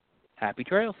 happy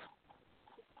trails.